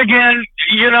 once again,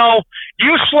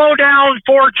 you slow down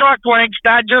 4 truck lengths,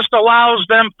 that just allows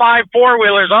them 5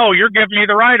 4-wheelers. Oh, you're giving me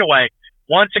the right of way.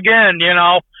 Once again,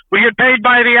 we get paid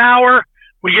by the hour.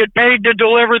 We get paid to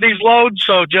deliver these loads,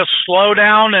 so just slow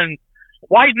down and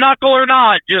white knuckle or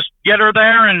not, just get her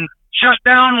there and shut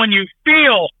down when you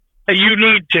feel that you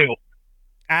need to.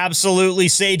 Absolutely.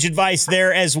 Sage advice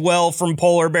there as well from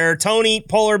Polar Bear. Tony,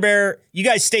 Polar Bear, you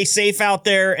guys stay safe out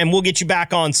there, and we'll get you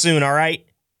back on soon, all right?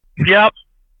 Yep.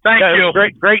 Thank you.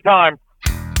 Great time.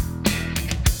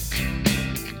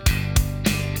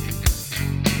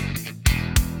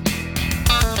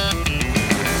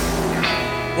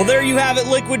 Well, there you have it,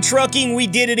 Liquid Trucking. We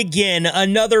did it again.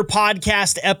 Another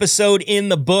podcast episode in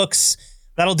the books.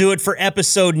 That'll do it for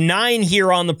episode 9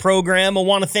 here on the program. I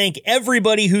want to thank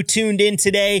everybody who tuned in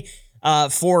today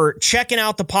for checking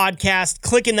out the podcast,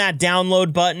 clicking that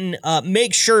download button.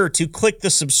 Make sure to click the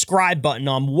subscribe button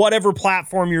on whatever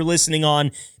platform you're listening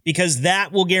on, because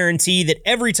that will guarantee that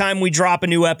every time we drop a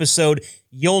new episode,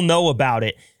 you'll know about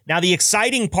it. Now, the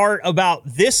exciting part about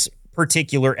this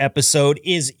particular episode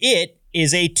is it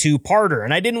is a 2-parter,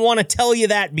 and I didn't want to tell you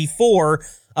that before,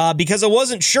 because I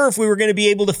wasn't sure if we were going to be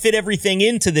able to fit everything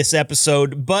into this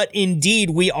episode, but indeed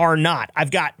we are not.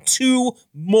 I've got 2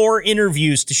 more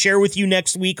interviews to share with you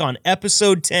next week on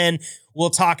episode 10.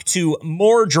 We'll talk to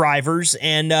more drivers,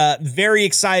 and very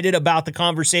excited about the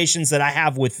conversations that I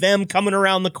have with them coming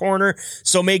around the corner.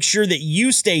 So make sure that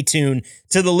you stay tuned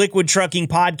to the Liquid Trucking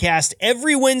Podcast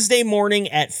every Wednesday morning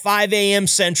at 5 a.m.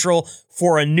 Central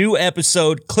for a new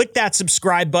episode. Click that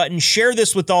subscribe button. Share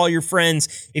this with all your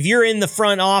friends. If you're in the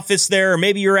front office there, or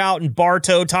maybe you're out in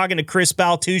Bartow talking to Chris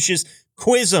Baltushis,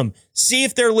 quiz them. See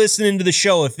if they're listening to the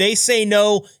show. If they say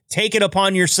no, take it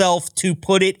upon yourself to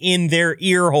put it in their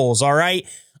ear holes, all right?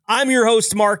 I'm your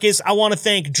host, Marcus. I want to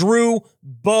thank Drew,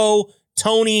 Beau,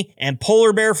 Tony, and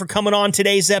Polar Bear for coming on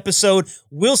today's episode.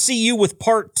 We'll see you with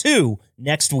part 2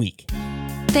 next week.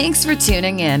 Thanks for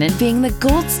tuning in and being the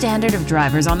gold standard of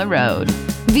drivers on the road.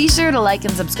 Be sure to like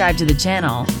and subscribe to the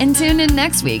channel and tune in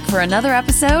next week for another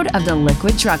episode of the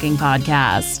Liquid Trucking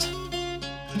Podcast.